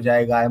तो भी हो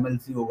जाएगा,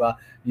 एमएलसी होगा।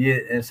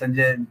 ये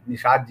संजय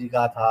निषाद जी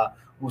का था।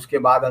 उसके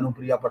बाद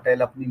अनुप्रिया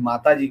पटेल अपनी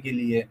माता जी के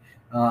लिए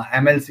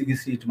एमएलसी की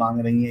सीट मांग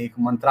रही है, एक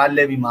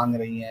मंत्रालय भी मांग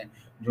रही हैं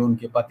जो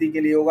उनके पति के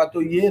लिए होगा।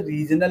 तो ये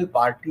रीजनल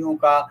पार्टियों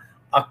का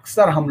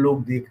अक्सर हम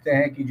लोग देखते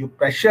हैं कि जो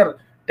प्रेशर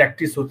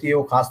टैक्टिस होती है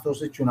वो खासतौर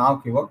से चुनाव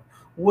के वक्त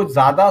वो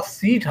ज्यादा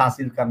सीट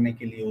हासिल करने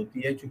के लिए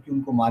होती है, क्योंकि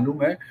उनको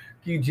मालूम है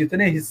कि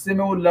जितने हिस्से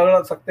में वो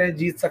लड़ सकते हैं,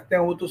 जीत सकते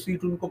हैं, वो तो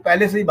सीट उनको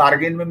पहले से ही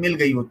बार्गेन में मिल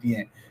गई होती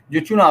है जो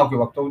चुनाव के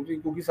वक्त होती है।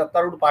 क्योंकि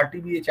सत्तारूढ़ पार्टी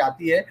भी ये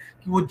चाहती है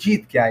कि वो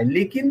जीत के आए,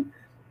 लेकिन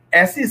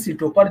ऐसी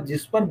सीटों पर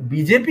जिस पर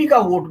बीजेपी का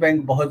वोट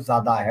बैंक बहुत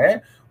ज्यादा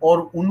है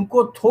और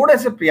उनको थोड़े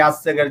से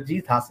प्रयास से अगर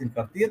जीत हासिल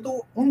करती है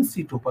तो उन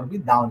सीटों पर भी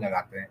दांव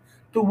लगाते हैं।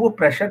 तो वो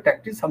प्रेशर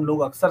टैक्टिक्स हम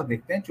लोग अक्सर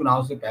देखते हैं,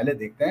 चुनाव से पहले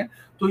देखते हैं।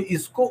 तो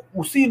इसको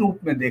उसी रूप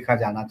में देखा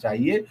जाना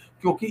चाहिए,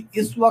 क्योंकि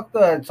इस वक्त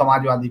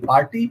समाजवादी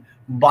पार्टी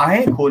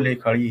बाहें खोले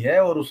खड़ी है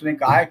और उसने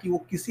कहा है कि वो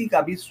किसी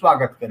का भी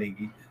स्वागत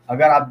करेगी।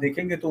 अगर आप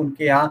देखेंगे तो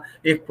उनके यहाँ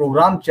एक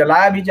प्रोग्राम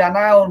चलाया भी जाना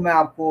है, और मैं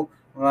आपको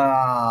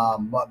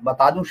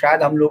बता दूं,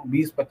 शायद हम लोग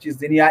 20-25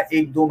 दिन या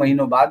 1-2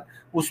 महीनों बाद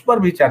उस पर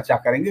भी चर्चा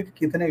करेंगे कि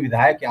कितने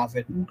विधायक यहाँ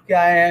से टूट के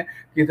आए हैं,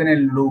 कितने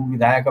लोग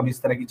विधायक। अब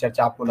इस तरह की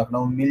चर्चा आपको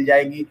लखनऊ में मिल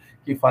जाएगी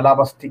कि फला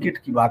बस टिकट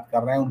की बात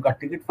कर रहे हैं, उनका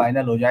टिकट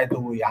फाइनल हो जाए तो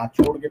वो यहाँ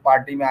छोड़ के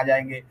पार्टी में आ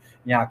जाएंगे,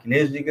 यहाँ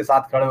अखिलेश जी के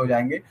साथ खड़े हो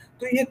जाएंगे।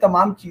 तो ये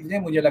तमाम चीजें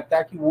मुझे लगता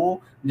है कि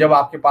वो जब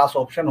आपके पास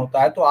ऑप्शन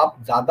होता है तो आप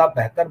ज्यादा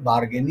बेहतर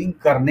बार्गेनिंग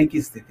करने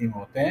की स्थिति में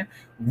होते हैं।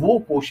 वो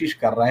कोशिश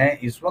कर रहे हैं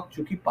इस वक्त,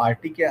 चूंकि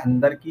पार्टी के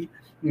अंदर की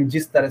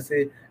जिस तरह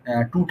से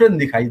टूटन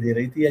दिखाई दे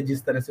रही थी या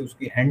जिस तरह से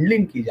उसकी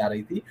हैंडलिंग की जा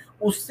रही थी,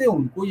 उससे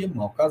उनको ये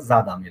मौका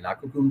ज्यादा मिला,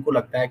 क्योंकि उनको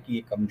लगता है कि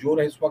ये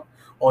कमजोर है इस वक्त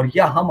और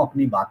या हम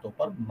अपनी बातों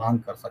पर मांग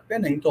कर सकते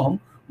हैं, नहीं तो हम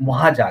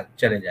वहां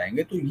चले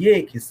जाएंगे। तो ये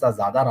एक हिस्सा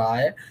ज्यादा रहा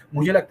है।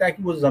 मुझे लगता है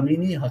कि वो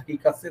जमीनी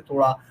हकीकत से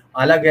थोड़ा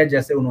अलग है।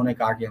 जैसे उन्होंने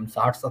कहा कि हम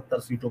 60-70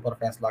 सीटों पर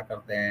फैसला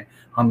करते हैं,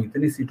 हम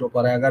इतनी सीटों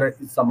पर है। अगर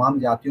इस तमाम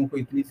जातियों को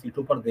इतनी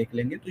सीटों पर देख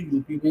लेंगे तो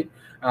यूपी में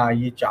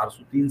ये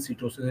 403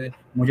 सीटों से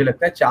मुझे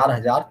लगता है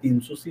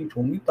 4300 सीट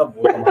होंगी, तब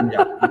वो तमाम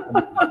जातियों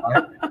को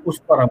है उस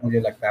पर मुझे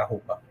लगता है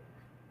होगा।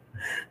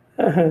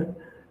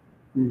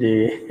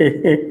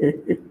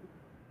 जी।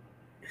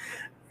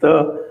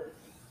 तो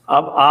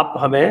अब आप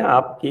हमें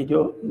आपकी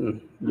जो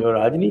जो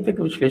राजनीतिक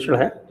विश्लेषण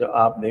है जो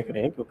आप देख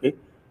रहे हैं, क्योंकि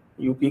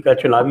यूपी का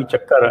चुनावी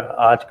चक्कर,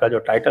 आज का जो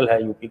टाइटल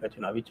है यूपी का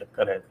चुनावी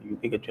चक्कर है, तो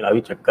यूपी के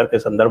चुनावी चक्कर के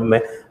संदर्भ में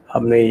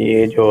हमने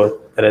ये जो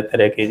तरह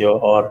तरह के जो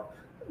और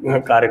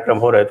कार्यक्रम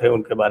हो रहे थे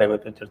उनके बारे में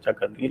तो चर्चा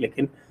कर दी,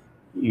 लेकिन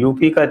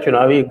यूपी का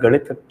चुनावी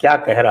गणित क्या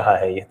कह रहा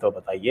है ये तो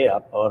बताइए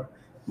आप। और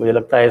मुझे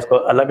लगता है इसको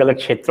अलग अलग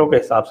क्षेत्रों के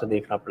हिसाब से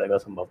देखना पड़ेगा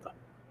संभवतः।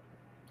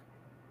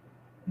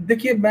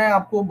 देखिए, मैं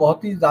आपको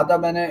बहुत ही ज्यादा,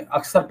 मैंने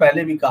अक्सर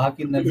पहले भी कहा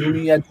कि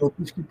नजूमी या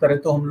ज्योतिष की तरह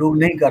तो हम लोग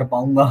नहीं कर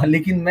पाऊंगा,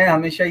 लेकिन मैं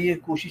हमेशा ये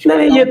कोशिश नहीं,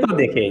 करता ये हूँ। तो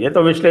देखिए, ये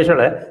तो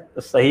विश्लेषण है,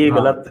 तो सही हाँ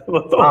गलत वो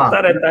तो हाँ होता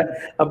रहता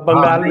है। अब हाँ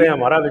बंगाल नहीं, में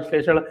हमारा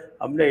विश्लेषण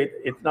हमने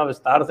इतना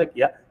विस्तार से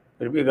किया,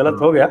 फिर भी गलत हाँ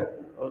हो गया,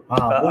 तो हाँ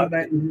उसका वो अर्थ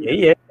मैं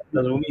यही है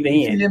मजबूरी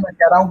नहीं है। इसीलिए मैं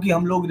कह रहा हूँ कि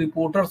हम लोग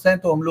रिपोर्टर्स हैं,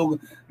 तो हम लोग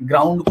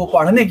ग्राउंड को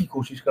पढ़ने की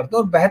कोशिश करते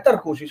हैं और बेहतर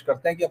कोशिश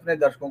करते हैं कि अपने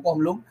दर्शकों को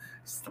हम लोग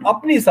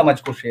अपनी समझ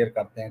को शेयर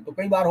करते हैं। तो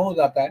कई बार हो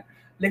जाता है,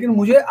 लेकिन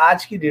मुझे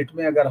आज की डेट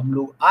में, अगर हम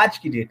लोग आज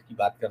की डेट की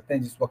बात करते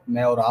हैं, जिस वक्त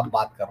मैं और आप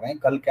बात कर रहे हैं,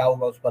 कल क्या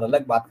होगा उस पर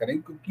अलग बात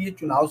करेंगे, क्योंकि ये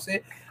चुनाव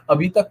से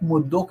अभी तक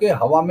मुद्दों के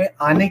हवा में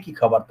आने की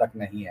खबर तक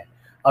नहीं है।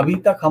 अभी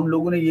तक हम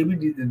लोगों ने ये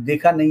भी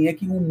देखा नहीं है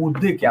कि वो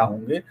मुद्दे क्या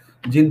होंगे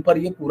जिन पर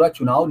ये पूरा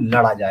चुनाव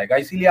लड़ा जाएगा।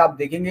 इसीलिए आप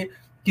देखेंगे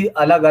कि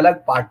अलग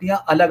अलग पार्टियां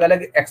अलग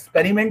अलग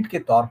एक्सपेरिमेंट के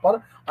तौर पर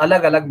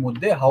अलग अलग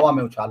मुद्दे हवा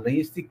में उछाल रही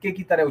है, सिक्के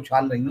की तरह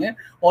उछाल रही हैं,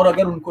 और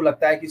अगर उनको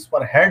लगता है कि इस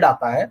पर हेड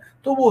आता है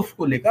तो वो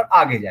उसको लेकर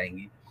आगे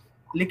जाएंगी।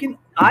 लेकिन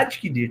आज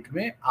की डेट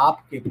में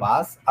आपके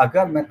पास,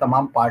 अगर मैं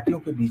तमाम पार्टियों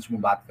के बीच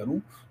में बात करूं,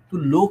 तो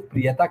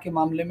लोकप्रियता के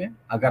मामले में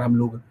अगर हम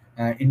लोग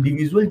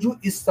इंडिविजुअल जो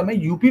इस समय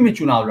यूपी में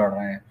चुनाव लड़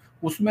रहे हैं,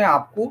 उसमें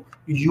आपको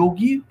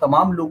योगी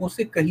तमाम लोगों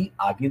से कहीं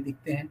आगे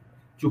दिखते हैं।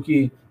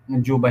 क्योंकि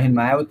जो बहन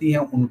मायावती हैं,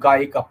 उनका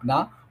एक अपना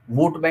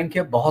वोट बैंक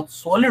है, बहुत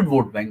सॉलिड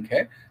वोट बैंक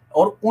है,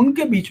 और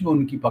उनके बीच में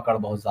उनकी पकड़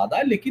बहुत ज्यादा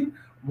है। लेकिन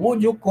वो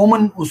जो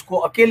कॉमन उसको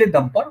अकेले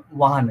दम पर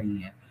वहां नहीं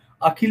है।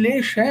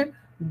 अखिलेश है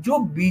जो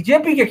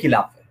बीजेपी के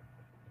खिलाफ है,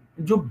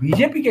 जो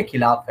बीजेपी के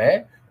खिलाफ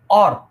है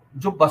और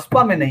जो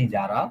बसपा में नहीं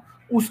जा रहा,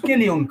 उसके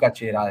लिए उनका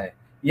चेहरा है।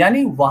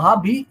 यानी वहां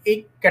भी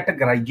एक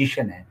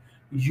कैटेगराइजेशन है।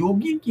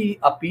 योगी की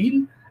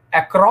अपील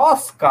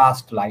अक्रॉस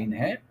कास्ट लाइन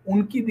है,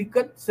 उनकी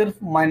दिक्कत सिर्फ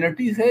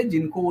माइनॉरिटीज है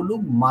जिनको वो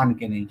लोग मान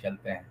के नहीं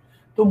चलते हैं।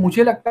 तो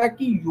मुझे लगता है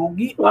कि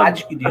योगी तो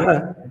आज की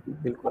डेट,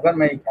 बिल्कुल अगर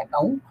मैं ये कहता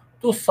हूं,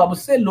 तो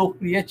सबसे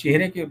लोकप्रिय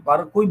चेहरे के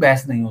पर कोई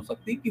बहस नहीं हो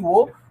सकती कि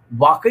वो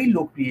वाकई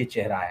लोकप्रिय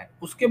चेहरा है।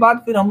 उसके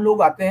बाद फिर हम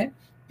लोग आते हैं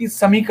कि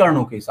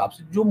समीकरणों के हिसाब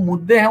से जो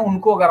मुद्दे हैं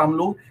उनको अगर हम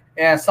लोग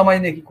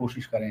समझने की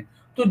कोशिश करें,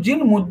 तो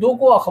जिन मुद्दों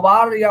को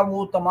अखबार या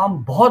वो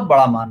तमाम बहुत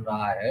बड़ा मान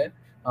रहा है,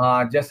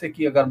 जैसे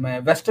कि अगर मैं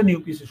वेस्टर्न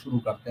यूपी से शुरू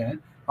करते हैं,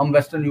 हम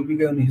वेस्टर्न यूपी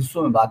के उन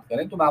हिस्सों में बात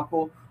करें, तो मैं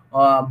आपको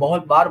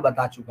बहुत बार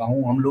बता चुका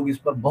हूं, हम लोग इस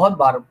पर बहुत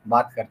बार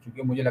बात कर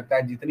चुके हैं। मुझे लगता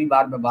है जितनी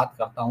बार मैं बात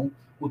करता हूं,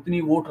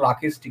 उतनी वोट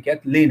राकेश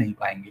टिकैत ले नहीं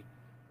पाएंगे।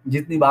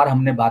 जितनी बार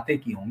हमने बातें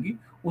की होंगी,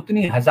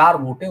 उतनी हजार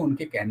वोटें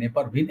उनके कहने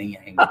पर भी नहीं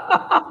आएंगी।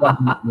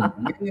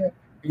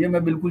 ये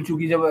मैं बिल्कुल,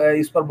 चूंकि जब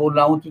इस पर बोल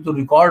रहा हूँ तो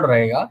रिकॉर्ड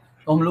रहेगा,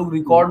 तो हम लोग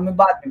रिकॉर्ड में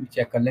बाद में भी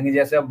चेक कर लेंगे।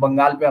 जैसे अब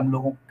बंगाल पे हम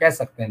लोगों को कह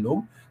सकते हैं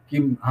लोग कि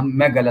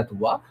मैं गलत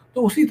हुआ,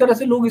 तो उसी तरह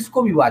से लोग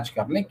इसको भी वाच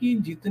कर लें कि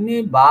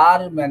जितने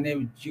बार मैंने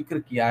जिक्र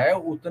किया है,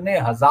 उतने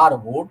हजार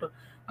वोट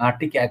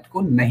टिकैत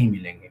को नहीं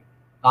मिलेंगे।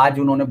 आज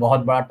उन्होंने बहुत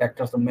बड़ा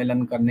ट्रैक्टर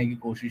सम्मेलन करने की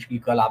कोशिश की,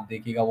 कल आप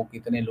देखिएगा वो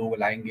कितने लोग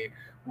लाएंगे,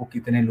 वो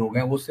कितने लोग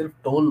हैं। वो सिर्फ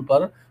टोल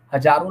पर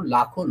हजारों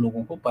लाखों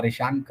लोगों को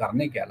परेशान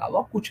करने के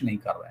अलावा कुछ नहीं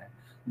कर रहे हैं।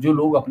 जो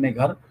लोग अपने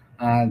घर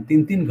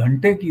 3-3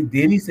 घंटे की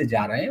देरी से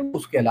जा रहे हैं,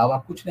 उसके अलावा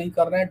कुछ नहीं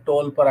कर रहे हैं।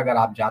 टोल पर अगर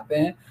आप जाते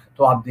हैं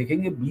तो आप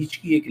देखेंगे बीच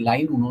की एक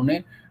लाइन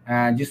उन्होंने,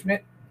 जिसमें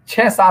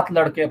 6-7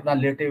 लड़के अपना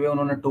लेटे हुए,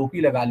 उन्होंने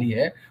टोपी लगा ली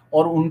है,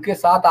 और उनके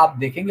साथ आप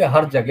देखेंगे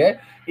हर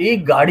जगह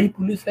एक गाड़ी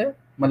पुलिस है,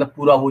 मतलब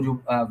पूरा वो जो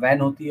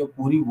वैन होती है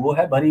पूरी वो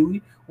है भरी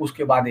हुई,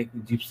 उसके बाद एक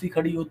जिप्सी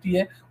खड़ी होती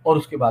है, और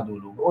उसके बाद वो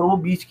लोग, और वो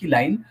बीच की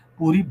लाइन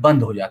पूरी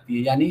बंद हो जाती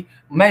है। यानी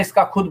मैं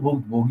इसका खुद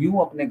भुगतभोगी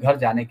हूँ, अपने घर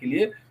जाने के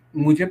लिए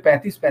मुझे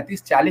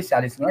 35-35,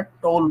 40-40 मिनट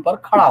टोल पर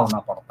खड़ा होना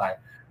पड़ता है।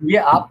 ये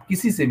आप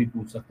किसी से भी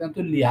पूछ सकते हैं।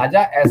 तो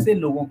लिहाजा ऐसे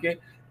लोगों के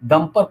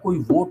दम पर कोई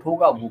वोट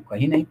होगा वो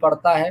कहीं नहीं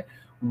पड़ता है।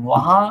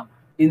 वहां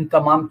इन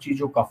तमाम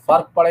चीजों का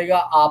फर्क पड़ेगा।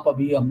 आप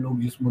अभी, हम लोग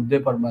जिस मुद्दे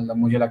पर, मतलब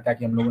मुझे लगता है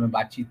कि हम लोगों ने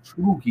बातचीत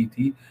शुरू की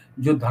थी,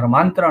 जो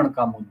धर्मांतरण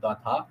का मुद्दा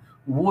था,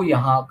 वो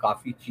यहाँ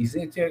काफी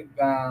चीजें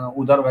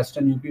उधर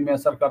वेस्टर्न यूपी में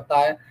असर करता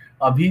है।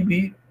 अभी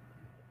भी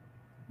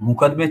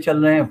मुकदमे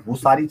चल रहे हैं, वो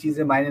सारी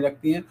चीजें मायने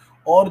रखती हैं।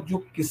 और जो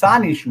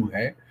किसान इशू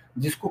है,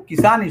 जिसको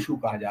किसान इशू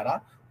कहा जा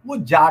रहा, वो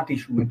जाट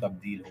इशू में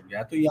तब्दील हो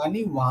गया। तो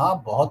यानी वहां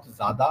बहुत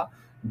ज्यादा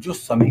जो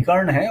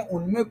समीकरण है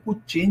उनमें कुछ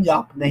चेंज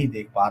आप नहीं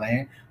देख पा रहे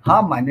हैं।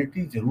 हाँ,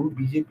 माइनॉरिटी जरूर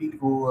बीजेपी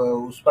को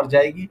उस पर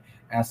जाएगी,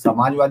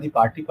 समाजवादी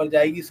पार्टी पर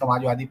जाएगी।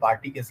 समाजवादी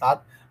पार्टी के साथ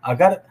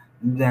अगर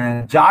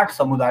जाट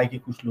समुदाय के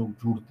कुछ लोग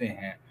जुड़ते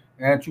हैं,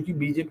 चूंकि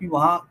बीजेपी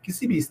वहां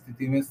किसी भी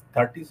स्थिति में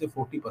 30 से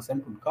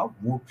 40% उनका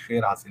वोट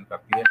शेयर हासिल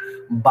करती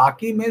है।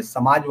 बाकी में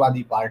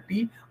समाजवादी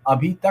पार्टी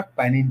अभी तक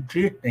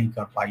पेनिट्रेट नहीं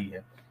कर पाई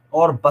है,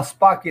 और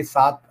बसपा के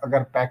साथ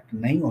अगर पैक्ट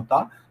नहीं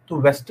होता तो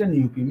वेस्टर्न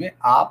यूपी में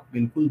आप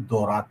बिल्कुल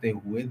दोहराते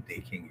हुए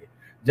देखेंगे।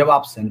 जब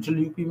आप सेंट्रल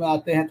यूपी में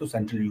आते हैं तो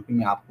सेंट्रल यूपी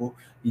में आपको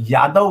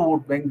यादव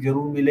वोट बैंक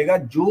जरूर मिलेगा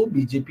जो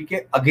बीजेपी के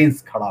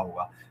अगेंस्ट खड़ा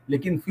होगा।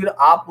 लेकिन फिर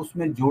आप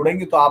उसमें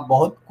जोड़ेंगे तो आप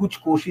बहुत कुछ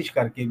कोशिश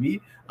करके भी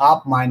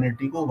आप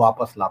माइनॉरिटी को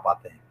वापस ला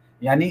पाते हैं।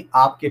 यानी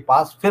आपके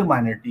पास फिर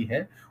माइनॉरिटी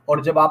है।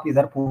 और जब आप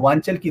इधर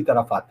पूर्वांचल की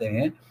तरफ आते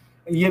हैं,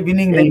 ये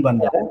विनिंग नहीं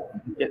बन रहा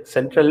है।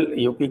 सेंट्रल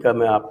यूपी का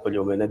मैं आपको,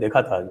 जो मैंने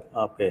देखा था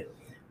आपके,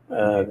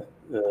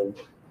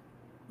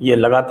 ये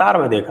लगातार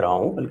मैं देख रहा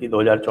हूँ, बल्कि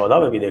 2014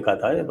 में भी देखा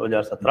था,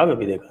 2017 में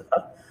भी देखा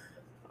था,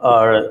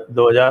 और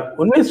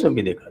 2019 में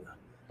भी देखा था।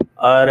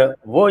 और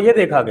वो ये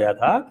देखा गया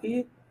था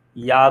कि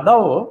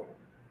यादव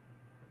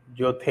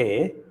जो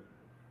थे,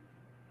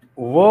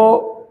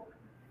 वो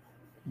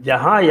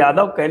जहां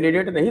यादव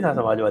कैंडिडेट नहीं था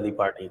समाजवादी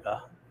पार्टी का,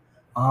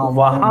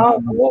 वहां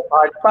वो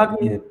भाजपा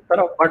की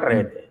तरफ बढ़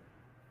रहे थे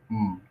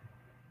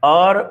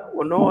और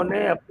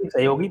उन्होंने अपनी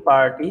सहयोगी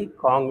पार्टी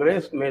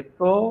कांग्रेस में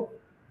तो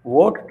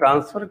वोट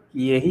ट्रांसफर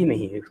किए ही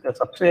नहीं। इसका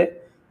सबसे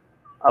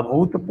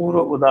अभूतपूर्व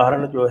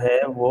उदाहरण जो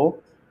है वो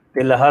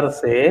तिलहर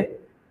से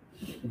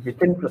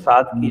जितिन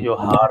प्रसाद की जो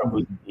हार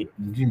हुई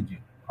थी,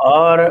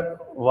 और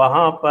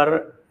वहां पर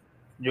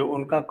जो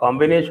उनका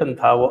कॉम्बिनेशन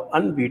था वो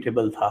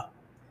अनबीटेबल था।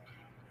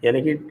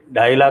 यानी कि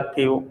 2.5 लाख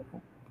की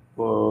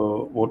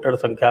वोटर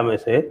संख्या में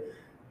से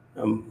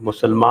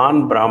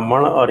मुसलमान,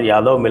 ब्राह्मण और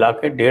यादव मिला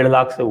के 1.5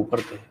 लाख से ऊपर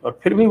थे, और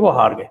फिर भी वो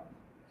हार गए।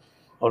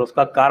 और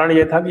उसका कारण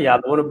ये था कि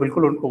यादवों ने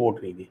बिल्कुल उनको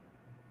वोट नहीं दी।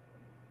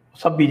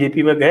 सब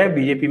बीजेपी में गए,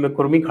 बीजेपी में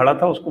कुर्मी खड़ा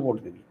था, उसको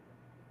वोट दे दी।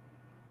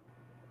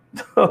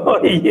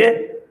 तो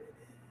ये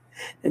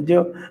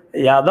जो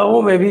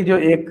यादवों में भी जो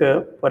एक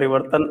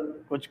परिवर्तन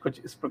कुछ कुछ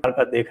इस प्रकार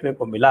का देखने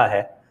को मिला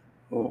है,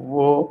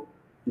 वो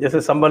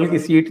जैसे संभल की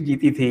सीट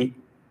जीती थी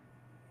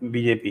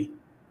बीजेपी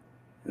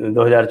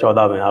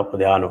 2014 में, आपको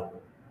ध्यान हो,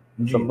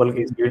 संभल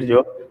की सीट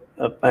जो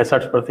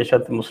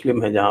 65%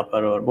 मुस्लिम है जहाँ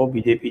पर, और वो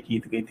बीजेपी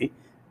जीत गई थी,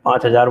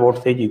 5,000 वोट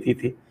से ही जीती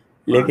थी।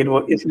 लेकिन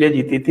वो इसलिए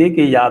जीती थी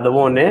कि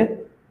यादवों ने,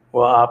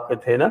 वो आपके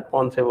थे ना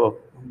कौन से, वो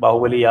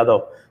बाहुबली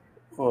यादव,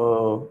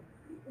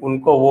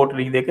 उनको वोट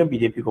नहीं देके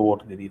बीजेपी को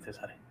वोट दे दिए थे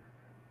सारे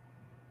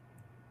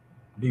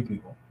डीपी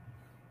को।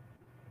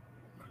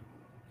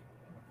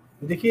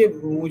 देखिए,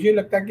 मुझे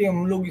लगता है कि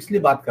हम लोग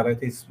इसलिए बात कर रहे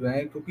थे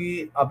इसमें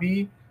क्योंकि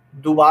अभी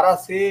दोबारा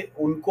से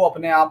उनको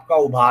अपने आप का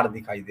उभार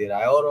दिखाई दे रहा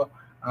है। और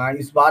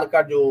इस बार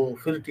का जो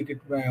फिर टिकट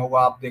में होगा,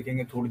 आप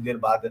देखेंगे थोड़ी देर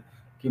बाद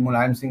कि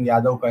मुलायम सिंह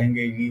यादव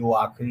कहेंगे कि वो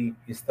आखिरी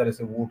इस तरह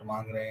से वोट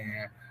मांग रहे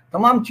हैं।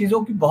 तमाम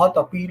चीज़ों की बहुत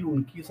अपील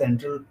उनकी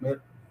सेंट्रल में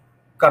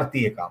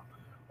करती है काम।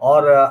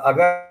 और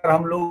अगर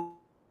हम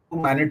लोग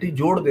माइनॉरिटी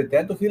जोड़ देते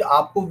हैं तो फिर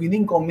आपको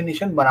विनिंग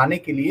कॉम्बिनेशन बनाने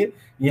के लिए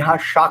यहाँ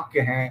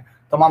शाक्य हैं,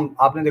 तमाम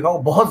आपने देखा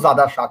होगा बहुत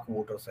ज्यादा शाक्य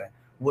वोटर्स हैं,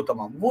 वो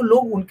तमाम वो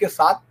लोग उनके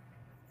साथ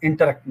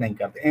इंटरेक्ट नहीं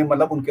करते,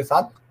 मतलब उनके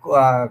साथ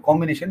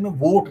कॉम्बिनेशन में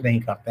वोट नहीं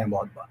करते हैं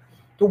बहुत बार।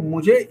 तो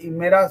मुझे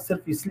मेरा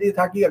सिर्फ इसलिए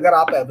था कि अगर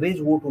आप एवरेज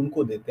वोट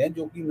उनको देते हैं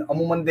जो कि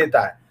अमूमन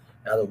देता है,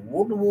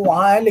 वोट वो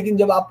वहां है, लेकिन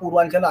जब आप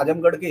पूर्वांचल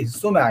आजमगढ़ के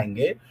हिस्सों में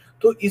आएंगे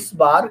तो इस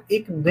बार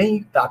एक नई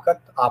ताकत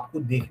आपको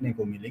देखने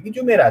को मिलेगी।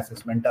 जो मेरा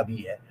असेसमेंट अभी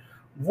है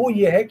वो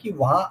ये है कि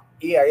वहां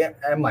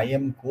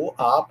AIM को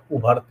आप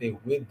उभरते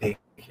हुए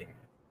देखेंगे।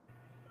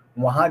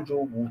 वहां जो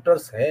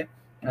वोटर्स है,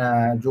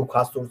 जो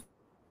खासतौर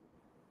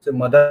से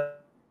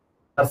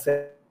मदरसे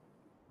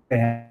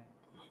हैं,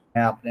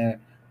 अपने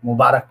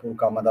मुबारकपुर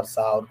का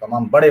मदरसा और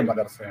तमाम बड़े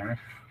मदरसे हैं,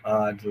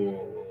 जो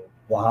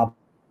वहां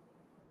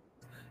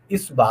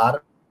इस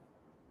बार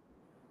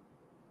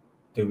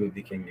हुए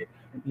दिखेंगे।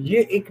 ये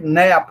एक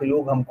नया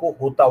प्रयोग हमको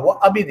होता हुआ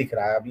अभी दिख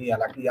रहा है। अभी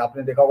हालांकि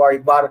आपने देखा होगा,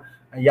 एक बार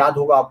याद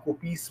होगा आपको,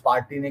 पीस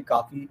पार्टी ने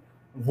काफी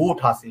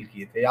वोट हासिल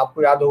किए थे।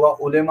 आपको याद होगा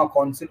उलेमा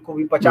काउंसिल को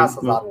भी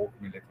 50,000 वोट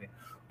मिले थे।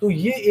 तो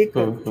ये एक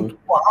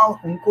वहां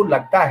उनको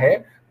लगता है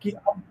कि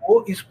अब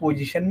वो इस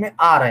पोजीशन में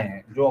आ रहे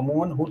हैं, जो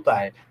अमूमन होता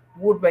है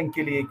वोट बैंक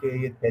के लिए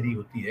ये तैयारी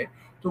होती है।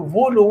 तो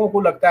वो लोगों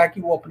को लगता है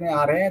कि वो अपने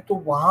आ रहे हैं, तो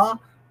वहां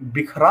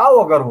बिखराव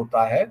अगर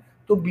होता है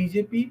तो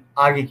बीजेपी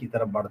आगे की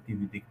तरफ बढ़ती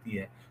हुई दिखती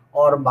है।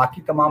 और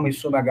बाकी तमाम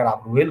हिस्सों में अगर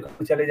आप रुहेल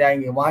चले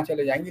जाएंगे, वहां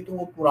चले जाएंगे, तो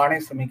वो पुराने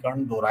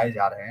समीकरण दोहराए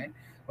जा रहे हैं,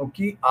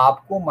 क्योंकि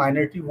आपको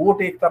माइनॉरिटी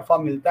वोट एक तरफा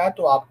मिलता है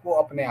तो आपको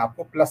अपने आप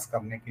को प्लस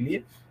करने के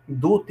लिए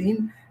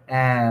 2-3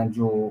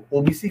 जो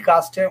ओबीसी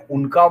कास्ट है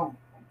उनका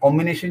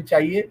कॉम्बिनेशन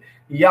चाहिए,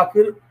 या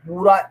फिर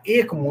पूरा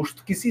एक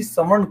मुश्त किसी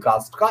सवर्ण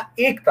कास्ट का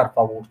एक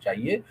तरफा वोट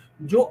चाहिए,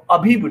 जो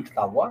अभी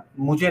बिठता हुआ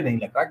मुझे नहीं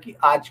लगा कि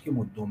आज के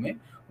मुद्दों में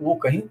वो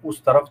कहीं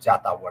उस तरफ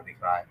जाता हुआ दिख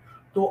रहा है।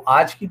 तो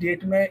आज की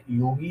डेट में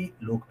योगी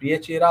लोकप्रिय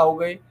चेहरा हो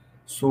गए,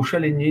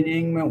 सोशल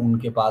इंजीनियरिंग में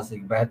उनके पास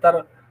एक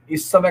बेहतर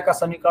इस समय का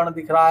समीकरण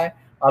दिख रहा है।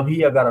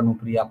 अभी अगर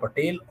अनुप्रिया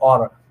पटेल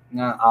और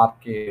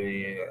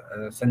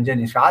आपके संजय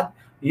निषाद,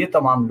 ये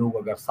तमाम लोग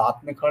अगर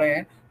साथ में खड़े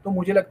हैं तो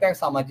मुझे लगता है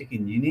सामाजिक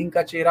इंजीनियरिंग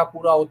का चेहरा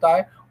पूरा होता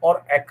है।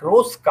 और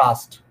एक्रॉस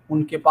कास्ट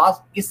उनके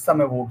पास इस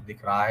समय वोट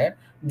दिख रहा है,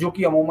 जो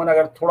कि अमूमन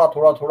अगर थोड़ा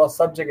थोड़ा थोड़ा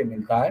सब जगह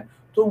मिलता है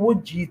तो वो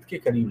जीत के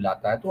करीब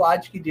लाता है। तो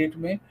आज की डेट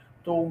में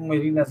तो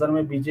मेरी नजर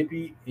में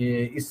बीजेपी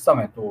इस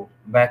समय तो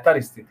बेहतर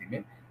स्थिति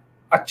में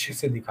अच्छे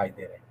से दिखाई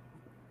दे रहे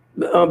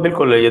हैं।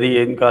 बिल्कुल, यदि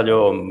इनका जो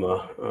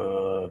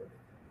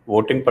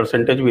वोटिंग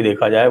परसेंटेज भी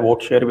देखा जाए,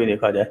 वोट शेयर भी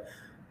देखा जाए,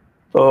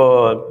 तो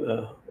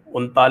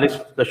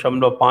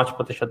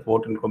 39.5%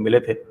 वोट इनको मिले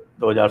थे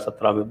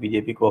 2017 में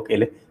बीजेपी को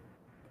अकेले।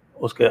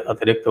 उसके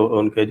अतिरिक्त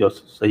उनके जो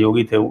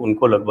सहयोगी थे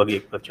उनको लगभग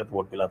 1%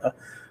 वोट मिला था।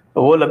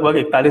 तो वो लगभग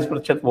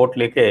 41% वोट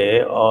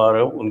लेके और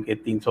उनके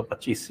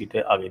 325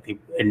 सीटें आ गई थी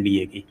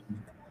एनडीए की।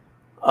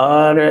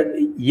 और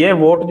ये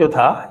वोट जो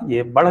था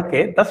ये बढ़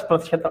के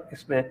 10%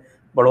 इसमें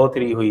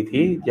बढ़ोतरी हुई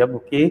थी,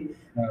 जबकि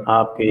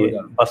आपके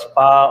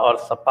बसपा और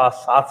सपा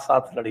साथ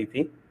साथ लड़ी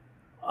थी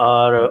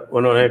और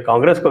उन्होंने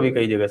कांग्रेस को भी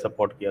कई जगह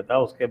सपोर्ट किया था।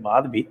 उसके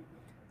बाद भी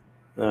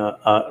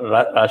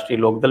राष्ट्रीय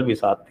लोकदल भी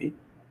साथ थी।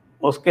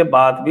 उसके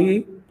बाद भी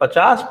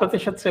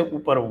 50% से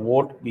ऊपर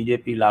वोट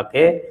बीजेपी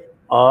लाके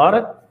और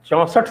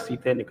 64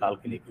 सीटें निकाल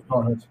के लेके।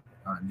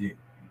 हाँ जी।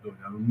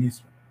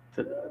 2019 में।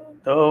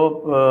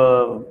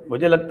 तो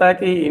मुझे लगता है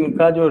कि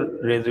इनका जो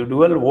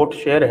रेजिडुअल वोट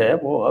शेयर है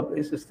वो अब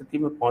इस स्थिति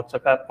में पहुंच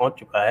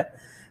चुका है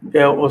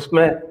कि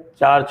उसमें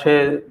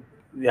 4-6,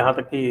 यहाँ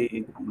तक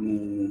कि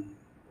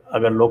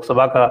अगर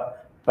लोकसभा का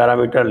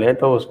पैरामीटर लें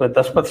तो उसमें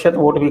 10%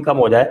 वोट भी कम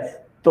हो जाए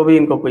तो भी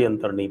इनको कोई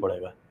अंतर नहीं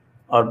पड़ेगा।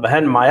 और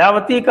बहन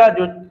मायावती का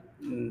जो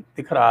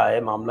दिख रहा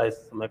है मामला इस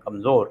समय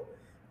कमज़ोर,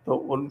 तो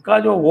उनका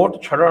जो वोट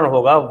क्षरण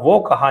होगा वो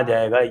कहाँ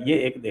जाएगा, ये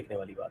एक देखने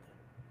वाली बात है।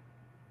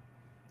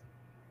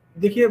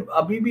 देखिए,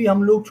 अभी भी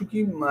हम लोग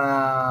चूंकि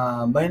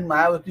बहन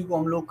मायावती को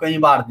हम लोग कई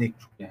बार देख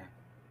चुके हैं,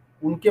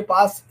 उनके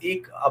पास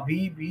एक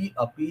अभी भी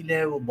अपील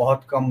है, वो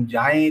बहुत कम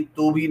जाए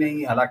तो भी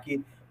नहीं।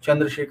 हालांकि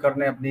चंद्रशेखर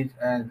ने अपनी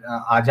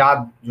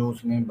आजाद जो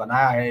उसने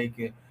बनाया है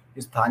एक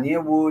स्थानीय,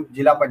 वो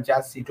जिला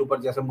पंचायत सीटों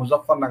पर, जैसे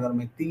मुजफ्फरनगर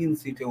में 3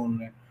 सीटें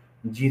उन्होंने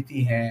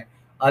जीती हैं,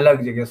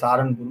 अलग जगह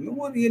सहारनपुर में,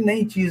 वो ये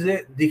नई चीजें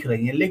दिख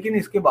रही हैं। लेकिन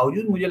इसके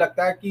बावजूद मुझे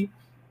लगता है कि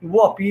वो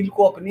अपील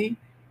को अपनी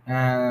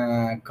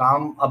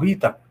काम अभी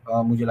तक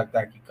मुझे लगता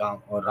है कि काम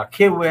और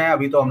रखे हुए हैं।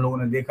 अभी तो हम लोगों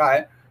ने देखा है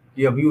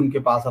कि अभी उनके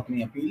पास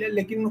अपनी अपील है,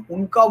 लेकिन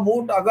उनका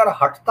वोट अगर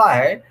हटता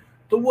है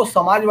तो वो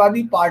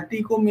समाजवादी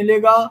पार्टी को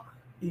मिलेगा,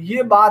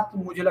 ये बात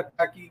मुझे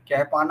लगता है कि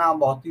कह पाना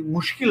बहुत ही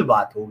मुश्किल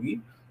बात होगी,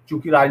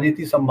 क्योंकि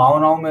राजनीति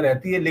संभावनाओं में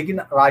रहती है लेकिन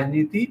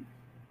राजनीति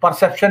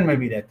परसेप्शन में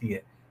भी रहती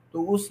है।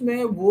 तो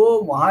उसमें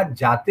वो वहां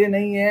जाते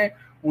नहीं है।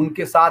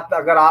 उनके साथ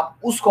अगर आप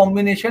उस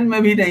कॉम्बिनेशन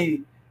में भी नहीं,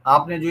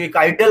 आपने जो एक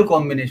आइडियल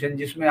कॉम्बिनेशन,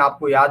 जिसमें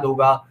आपको याद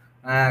होगा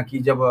कि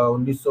जब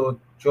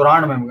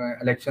 1994 में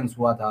इलेक्शन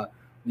हुआ था,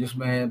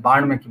 जिसमें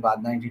 92 के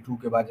बाद 92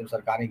 के बाद जब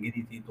सरकारें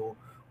गिरी थी, तो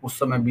उस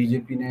समय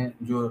बीजेपी ने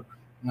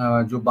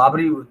जो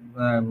बाबरी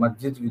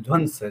मस्जिद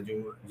विध्वंस है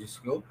जो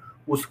जिसको,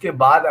 उसके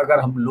बाद अगर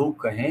हम लोग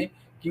कहें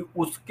कि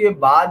उसके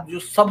बाद जो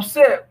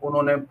सबसे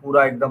उन्होंने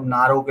पूरा एकदम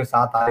नारों के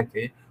साथ आए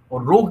थे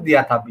और रोक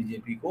दिया था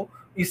बीजेपी को,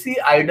 इसी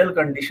आइडल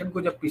कंडीशन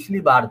को जब पिछली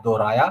बार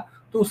दोहराया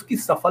तो उसकी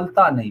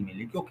सफलता नहीं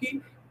मिली, क्योंकि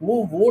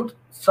वो वोट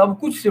सब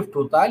कुछ शिफ्ट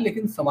होता है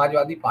लेकिन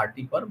समाजवादी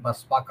पार्टी पर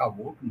बसपा का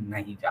वोट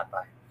नहीं जाता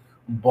है।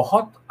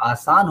 बहुत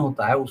आसान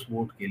होता है उस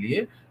वोट के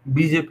लिए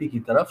बीजेपी की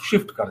तरफ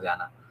शिफ्ट कर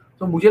जाना।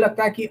 तो मुझे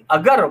लगता है कि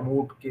अगर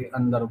वोट के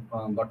अंदर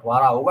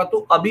बंटवारा होगा तो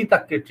अभी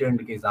तक के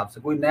ट्रेंड के हिसाब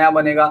से, कोई नया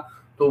बनेगा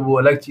तो वो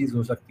अलग चीज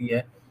हो सकती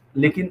है,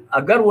 लेकिन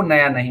अगर वो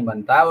नया नहीं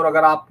बनता है और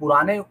अगर आप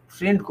पुराने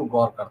ट्रेंड को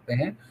गौर करते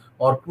हैं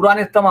और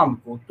पुराने तमाम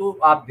को, तो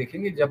आप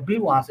देखेंगे जब भी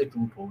वहां से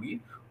टूट होगी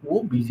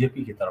वो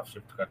बीजेपी की तरफ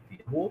शिफ्ट करती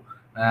है, वो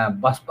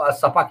बसपा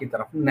सपा की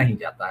तरफ नहीं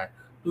जाता है।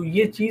 तो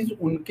ये चीज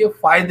उनके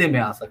फायदे में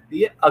आ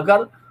सकती है।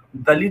 अगर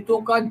दलितों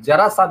का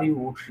जरा सा भी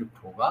वोट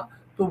शिफ्ट होगा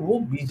तो वो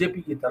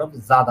बीजेपी की तरफ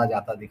ज्यादा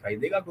जाता दिखाई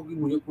देगा, क्योंकि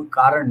मुझे कोई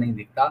कारण नहीं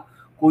दिखता,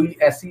 कोई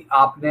ऐसी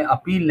आपने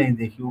अपील नहीं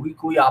देखी होगी,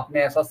 कोई आपने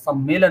ऐसा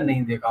सम्मेलन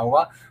नहीं देखा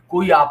होगा,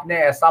 कोई आपने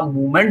ऐसा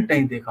मूवमेंट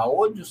नहीं देखा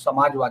होगा जो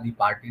समाजवादी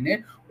पार्टी ने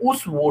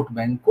उस वोट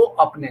बैंक को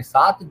अपने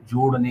साथ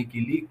जोड़ने के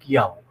लिए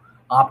किया हो।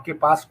 आपके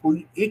पास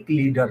कोई एक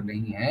लीडर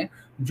नहीं है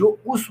जो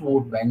उस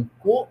वोट बैंक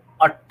को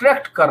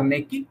अट्रैक्ट करने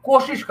की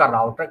कोशिश कर रहा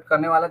हो। अट्रैक्ट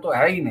करने वाला तो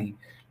है ही नहीं,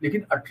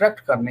 लेकिन अट्रैक्ट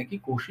करने की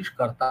कोशिश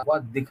करता हुआ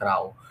दिख रहा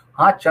हो।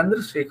 हाँ,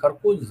 चंद्रशेखर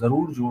को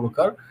जरूर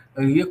जोड़कर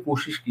ये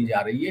कोशिश की जा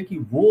रही है कि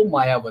वो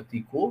मायावती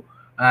को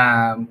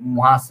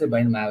वहां से,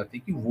 बहन मायावती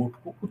की वोट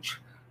को कुछ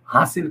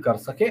हासिल कर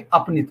सके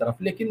अपनी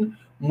तरफ। लेकिन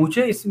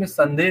मुझे इसमें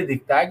संदेह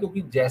दिखता है,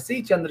 क्योंकि जैसे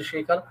ही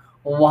चंद्रशेखर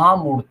वहां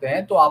मुड़ते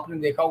हैं तो आपने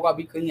देखा होगा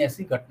अभी कई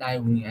ऐसी घटनाएं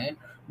हुई हैं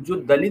जो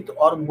दलित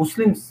और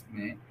मुस्लिम्स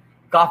में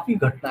काफी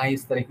घटनाएं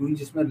इस तरह की हुई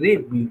जिसमें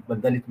रेप भी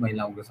दलित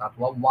महिलाओं के साथ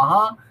हुआ,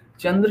 वहां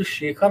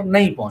चंद्रशेखर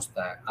नहीं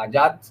पहुंचता है,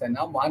 आजाद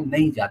सेना वहां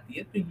नहीं जाती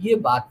है। तो ये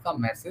बात का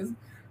मैसेज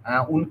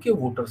उनके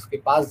वोटर्स के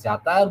पास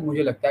जाता है और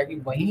मुझे लगता है कि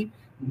वहीं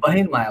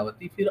बहन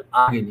मायावती फिर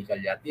आगे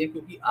निकल जाती है,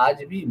 क्योंकि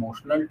आज भी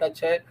इमोशनल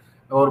टच है।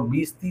 और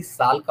 20-30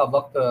 साल का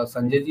वक्त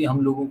संजय जी हम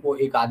लोगों को,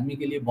 एक आदमी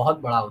के लिए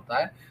बहुत बड़ा होता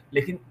है,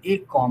 लेकिन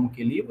एक कौम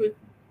के लिए वो एक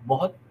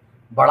बहुत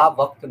बड़ा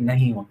वक्त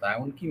नहीं होता है।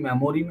 उनकी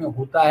मेमोरी में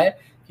होता है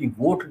कि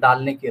वोट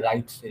डालने के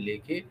राइट से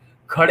लेके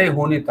खड़े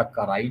होने तक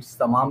का राइट,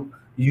 तमाम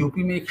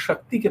यूपी में एक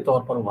शक्ति के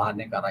तौर पर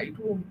उभारने का राइट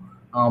वो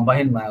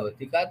बहन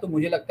मायावती का है। तो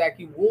मुझे लगता है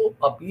कि वो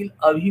अपील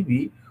अभी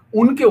भी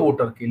उनके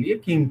वोटर के लिए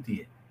कीमती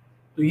है।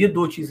 तो ये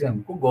 2 चीजें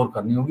हमको गौर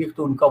करनी होगी, एक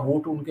तो उनका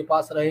वोट उनके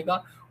पास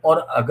रहेगा, और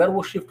अगर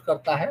वो शिफ्ट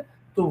करता है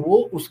तो वो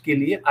उसके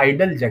लिए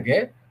आइडल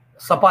जगह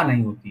सपा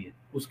नहीं होती है,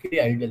 उसके लिए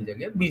आइडल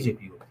जगह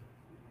बीजेपी होती है।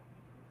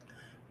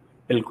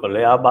 बिल्कुल,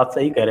 आप बात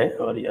सही कह रहे हैं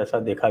और ऐसा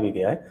देखा भी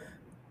गया है।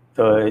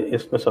 तो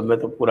इसमें सब में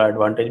तो पूरा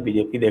एडवांटेज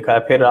बीजेपी देखा है।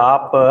 फिर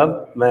आप,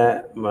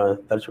 मैं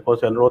दर्शकों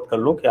से अनुरोध कर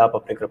लूँ कि आप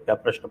अपने कृपया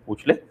प्रश्न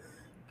पूछ लें,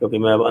 क्योंकि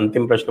मैं अब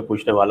अंतिम प्रश्न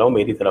पूछने वाला हूँ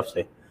मेरी तरफ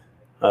से।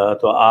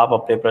 तो आप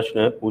अपने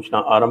प्रश्न पूछना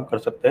आरंभ कर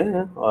सकते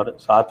हैं, और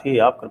साथ ही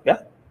आप कृपया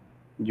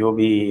जो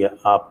भी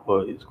आप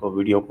इसको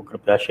वीडियो को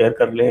कृपया शेयर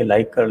कर लें,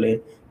 लाइक कर लें,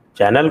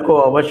 चैनल को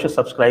अवश्य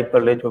सब्सक्राइब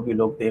कर लें जो भी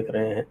लोग देख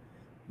रहे हैं,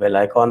 बेल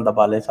आइकॉन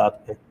दबा लें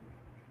साथ में,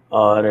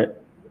 और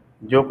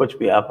जो कुछ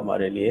भी आप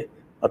हमारे लिए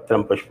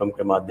पत्रम पुष्पम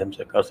के माध्यम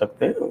से कर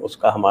सकते हैं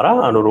उसका हमारा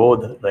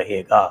अनुरोध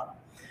रहेगा।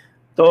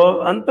 तो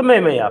अंत में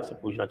मैं आपसे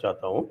पूछना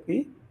चाहता हूं कि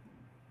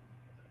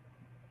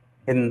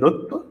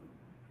हिंदुत्व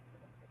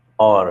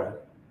और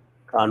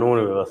कानून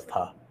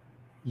व्यवस्था,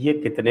 ये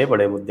कितने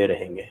बड़े मुद्दे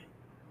रहेंगे?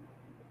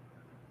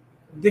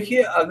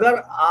 देखिए, अगर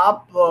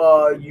आप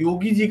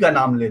योगी जी का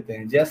नाम लेते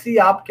हैं, जैसे ही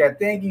आप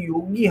कहते हैं कि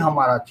योगी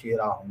हमारा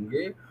चेहरा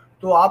होंगे,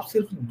 तो आप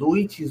सिर्फ दो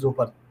ही चीजों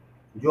पर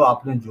जो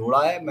आपने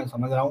जोड़ा है, मैं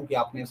समझ रहा हूं कि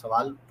आपने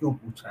सवाल क्यों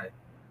पूछा है,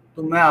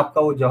 तो मैं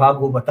आपका वो जवाब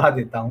वो बता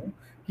देता हूं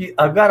कि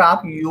अगर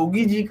आप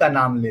योगी जी का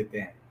नाम लेते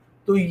हैं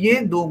तो ये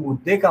दो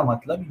मुद्दे का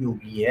मतलब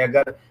योगी है।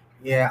 अगर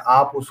ये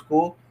आप उसको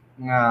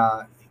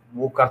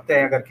वो करते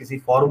हैं, अगर किसी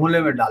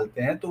फॉर्मूले में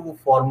डालते हैं, तो वो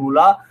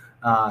फॉर्मूला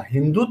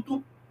हिंदुत्व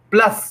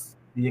प्लस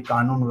ये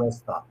कानून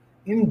व्यवस्था,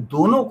 इन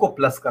दोनों को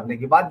प्लस करने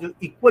के बाद जो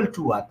इक्वल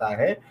टू आता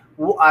है,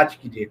 वो आज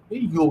की डेट में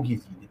योगी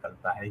जी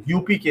निकलता है।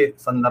 यूपी के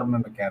संदर्भ में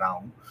मैं कह रहा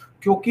हूं,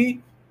 क्योंकि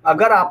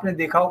अगर आपने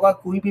देखा होगा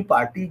कोई भी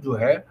पार्टी जो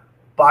है,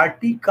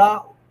 पार्टी का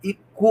एक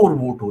कोर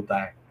वोट होता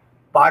है।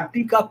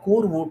 पार्टी का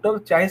कोर वोटर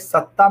चाहे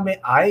सत्ता में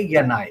आए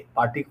या ना आए,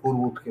 पार्टी कोर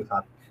वोट के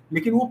साथ,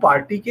 लेकिन वो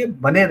पार्टी के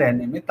बने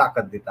रहने में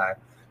ताकत देता है।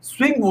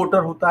 स्विंग वोटर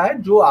होता है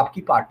जो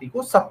आपकी पार्टी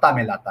को सत्ता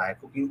में लाता है,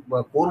 क्योंकि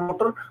core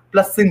voter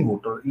plus swing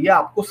voter ये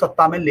आपको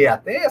सत्ता में ले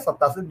आते हैं या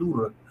सत्ता से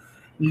दूर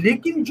रखते।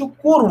 लेकिन जो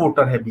कोर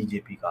वोटर है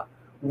बीजेपी का,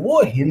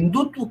 वो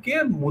हिंदुत्व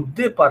के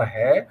मुद्दे पर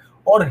है,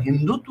 और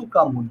हिंदुत्व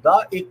का मुद्दा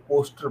एक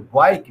पोस्टर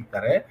बॉय की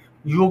तरह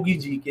योगी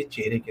जी के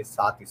चेहरे के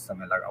साथ इस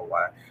समय लगा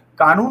हुआ है।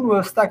 कानून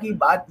व्यवस्था की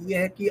बात यह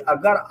है कि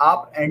अगर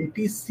आप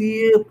एंटी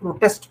सीए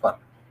प्रोटेस्ट पर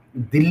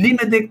दिल्ली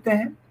में देखते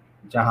हैं,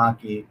 जहां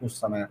की उस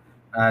समय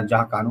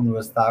जहां कानून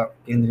व्यवस्था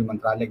केंद्रीय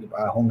मंत्रालय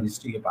के होम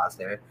मिनिस्ट्री के पास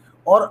है,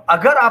 और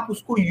अगर आप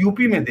उसको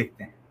यूपी में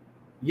देखते हैं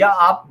या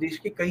आप देश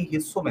के कई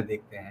हिस्सों में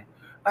देखते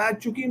हैं,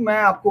 चूंकि मैं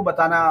आपको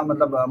बताना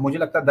मतलब मुझे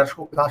लगता है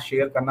दर्शकों के साथ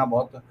शेयर करना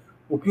बहुत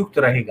उपयुक्त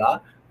रहेगा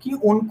कि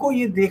उनको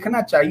ये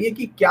देखना चाहिए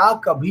कि क्या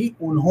कभी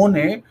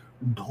उन्होंने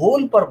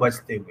ढोल पर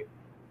बजते हुए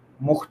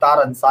मुख्तार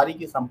अंसारी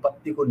की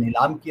संपत्ति को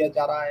नीलाम किया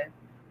जा रहा है,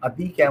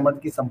 अतीक अहमद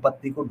की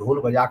संपत्ति को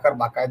ढोल बजाकर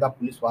बाकायदा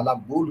पुलिस वाला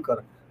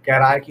बोलकर कह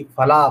रहा है कि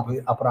फला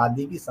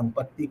अपराधी की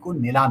संपत्ति को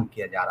नीलाम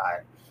किया जा रहा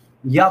है,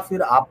 या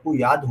फिर आपको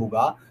याद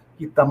होगा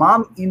कि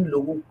तमाम इन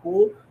लोगों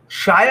को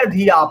शायद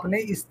ही आपने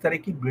इस तरह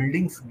की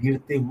बिल्डिंग्स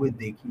गिरते हुए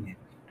देखी हैं।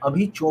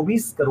 अभी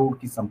 24 करोड़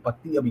की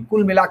संपत्ति, अभी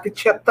कुल मिला के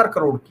 76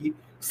 करोड़ की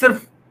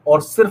सिर्फ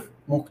और सिर्फ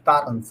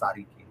मुख्तार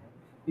अंसारी की है।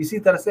 इसी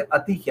तरह से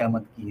अतीक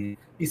अहमद की है,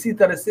 इसी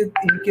तरह से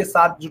इनके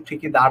साथ जो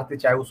ठेकेदार थे,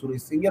 चाहे वो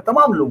सुरेश सिंह या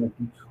तमाम लोगों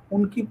की,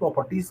 उनकी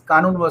प्रॉपर्टीज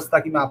कानून व्यवस्था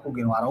की मैं आपको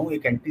गिनवा रहा हूँ।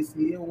 एक एंटी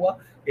सीए हुआ,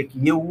 एक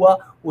ये हुआ,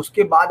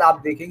 उसके बाद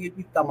आप देखेंगे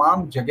कि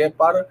तमाम जगह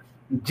पर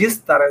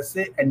जिस तरह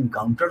से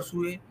एनकाउंटर्स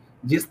हुए,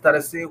 जिस तरह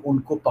से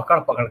उनको पकड़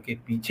पकड़ के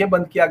पीछे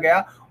बंद किया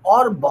गया,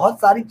 और बहुत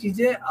सारी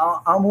चीजें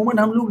अमूमन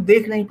हम लोग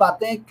देख नहीं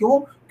पाते हैं। क्यों?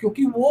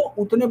 क्योंकि वो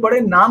उतने बड़े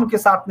नाम के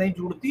साथ नहीं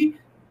जुड़ती,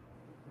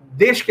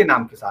 देश के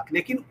नाम के साथ,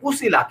 लेकिन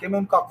उस इलाके में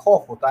उनका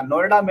खौफ होता है।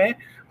 नोएडा में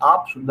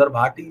आप सुंदर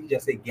भाटी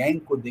जैसे गैंग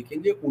को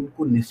देखेंगे,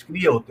 उनको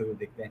निष्क्रिय होते हुए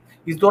देखते हैं।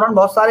 इस दौरान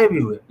बहुत सारे भी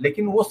हुए,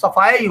 लेकिन वो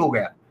सफाया ही हो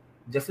गया,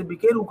 जैसे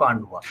बिकेरू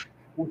कांड हुआ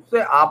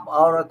उससे आप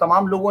और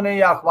तमाम लोगों ने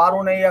या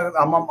अखबारों ने या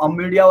हम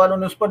मीडिया वालों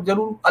ने उस पर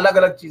जरूर अलग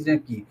अलग चीजें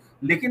की,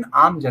 लेकिन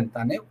आम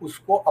जनता ने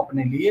उसको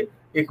अपने लिए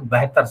एक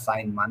बेहतर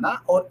साइन माना।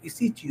 और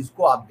इसी चीज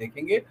को आप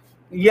देखेंगे,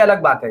 ये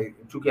अलग बात है,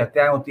 चूंकि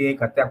हत्याएं होती है,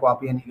 एक हत्या को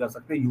आप ये नहीं कर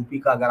सकते। यूपी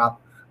का अगर आप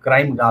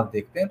क्राइम ग्राफ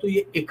देखते हैं तो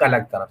ये एक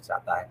अलग तरफ से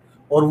आता है,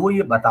 और वो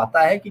ये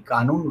बताता है कि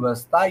कानून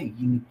व्यवस्था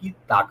इनकी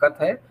ताकत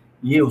है,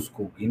 ये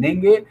उसको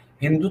गिनेंगे।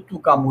 हिंदुत्व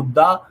का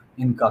मुद्दा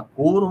इनका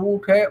कोर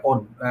वोट है,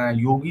 और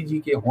योगी जी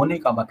के होने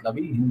का मतलब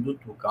ही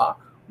हिंदुत्व का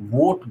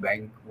वोट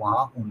बैंक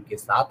वहां उनके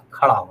साथ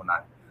खड़ा होना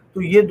है।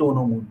 तो ये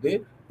दोनों मुद्दे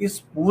इस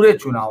पूरे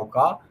चुनाव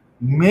का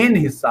मेन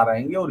हिस्सा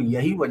रहेंगे, और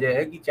यही वजह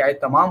है कि चाहे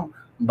तमाम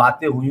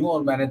बातें हुई हों,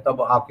 और मैंने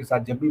तब आपके साथ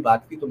जब भी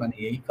बात की तो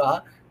मैंने यही कहा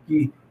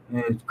कि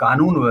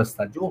कानून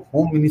व्यवस्था जो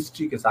होम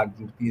मिनिस्ट्री के साथ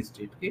जुड़ती है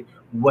स्टेट के,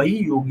 वही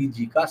योगी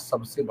जी का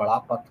सबसे बड़ा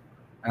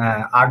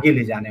पथ आगे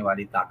ले जाने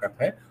वाली ताकत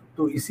है।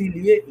 तो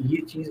इसीलिए ये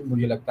चीज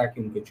मुझे लगता है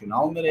कि उनके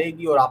चुनाव में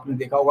रहेगी। और आपने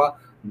देखा होगा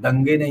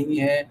दंगे नहीं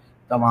है,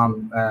 तमाम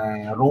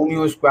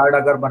रोमियो स्क्वाड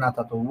अगर बना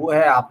था तो वो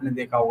है, आपने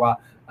देखा होगा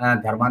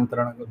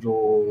धर्मांतरण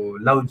जो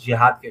लव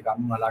जिहाद के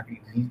कानून, हालांकि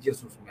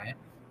रिलीजियस उसमें है,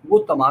 वो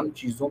तमाम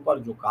चीजों पर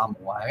जो काम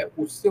हुआ है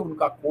उससे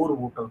उनका कोर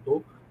वोटर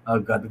तो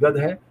गदगद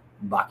है।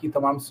 बाकी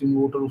तमाम स्विंग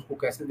वोटर उसको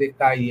कैसे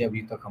देखता है, ये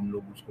अभी तक हम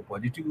लोग उसको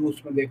पॉजिटिव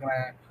उसमें देख रहे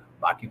हैं।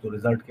 बाकी तो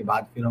रिजल्ट के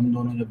बाद फिर हम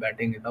दोनों जब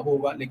बैठेंगे तब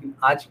होगा, लेकिन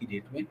आज की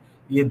डेट में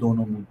ये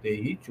दोनों मुद्दे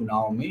ही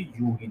चुनाव में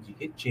योगी जी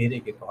के चेहरे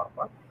के तौर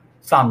पर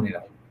सामने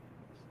लाए।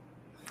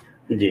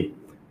 जी,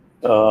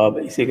 अब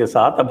इसी के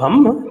साथ अब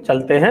हम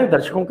चलते हैं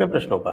दर्शकों के प्रश्नों पर।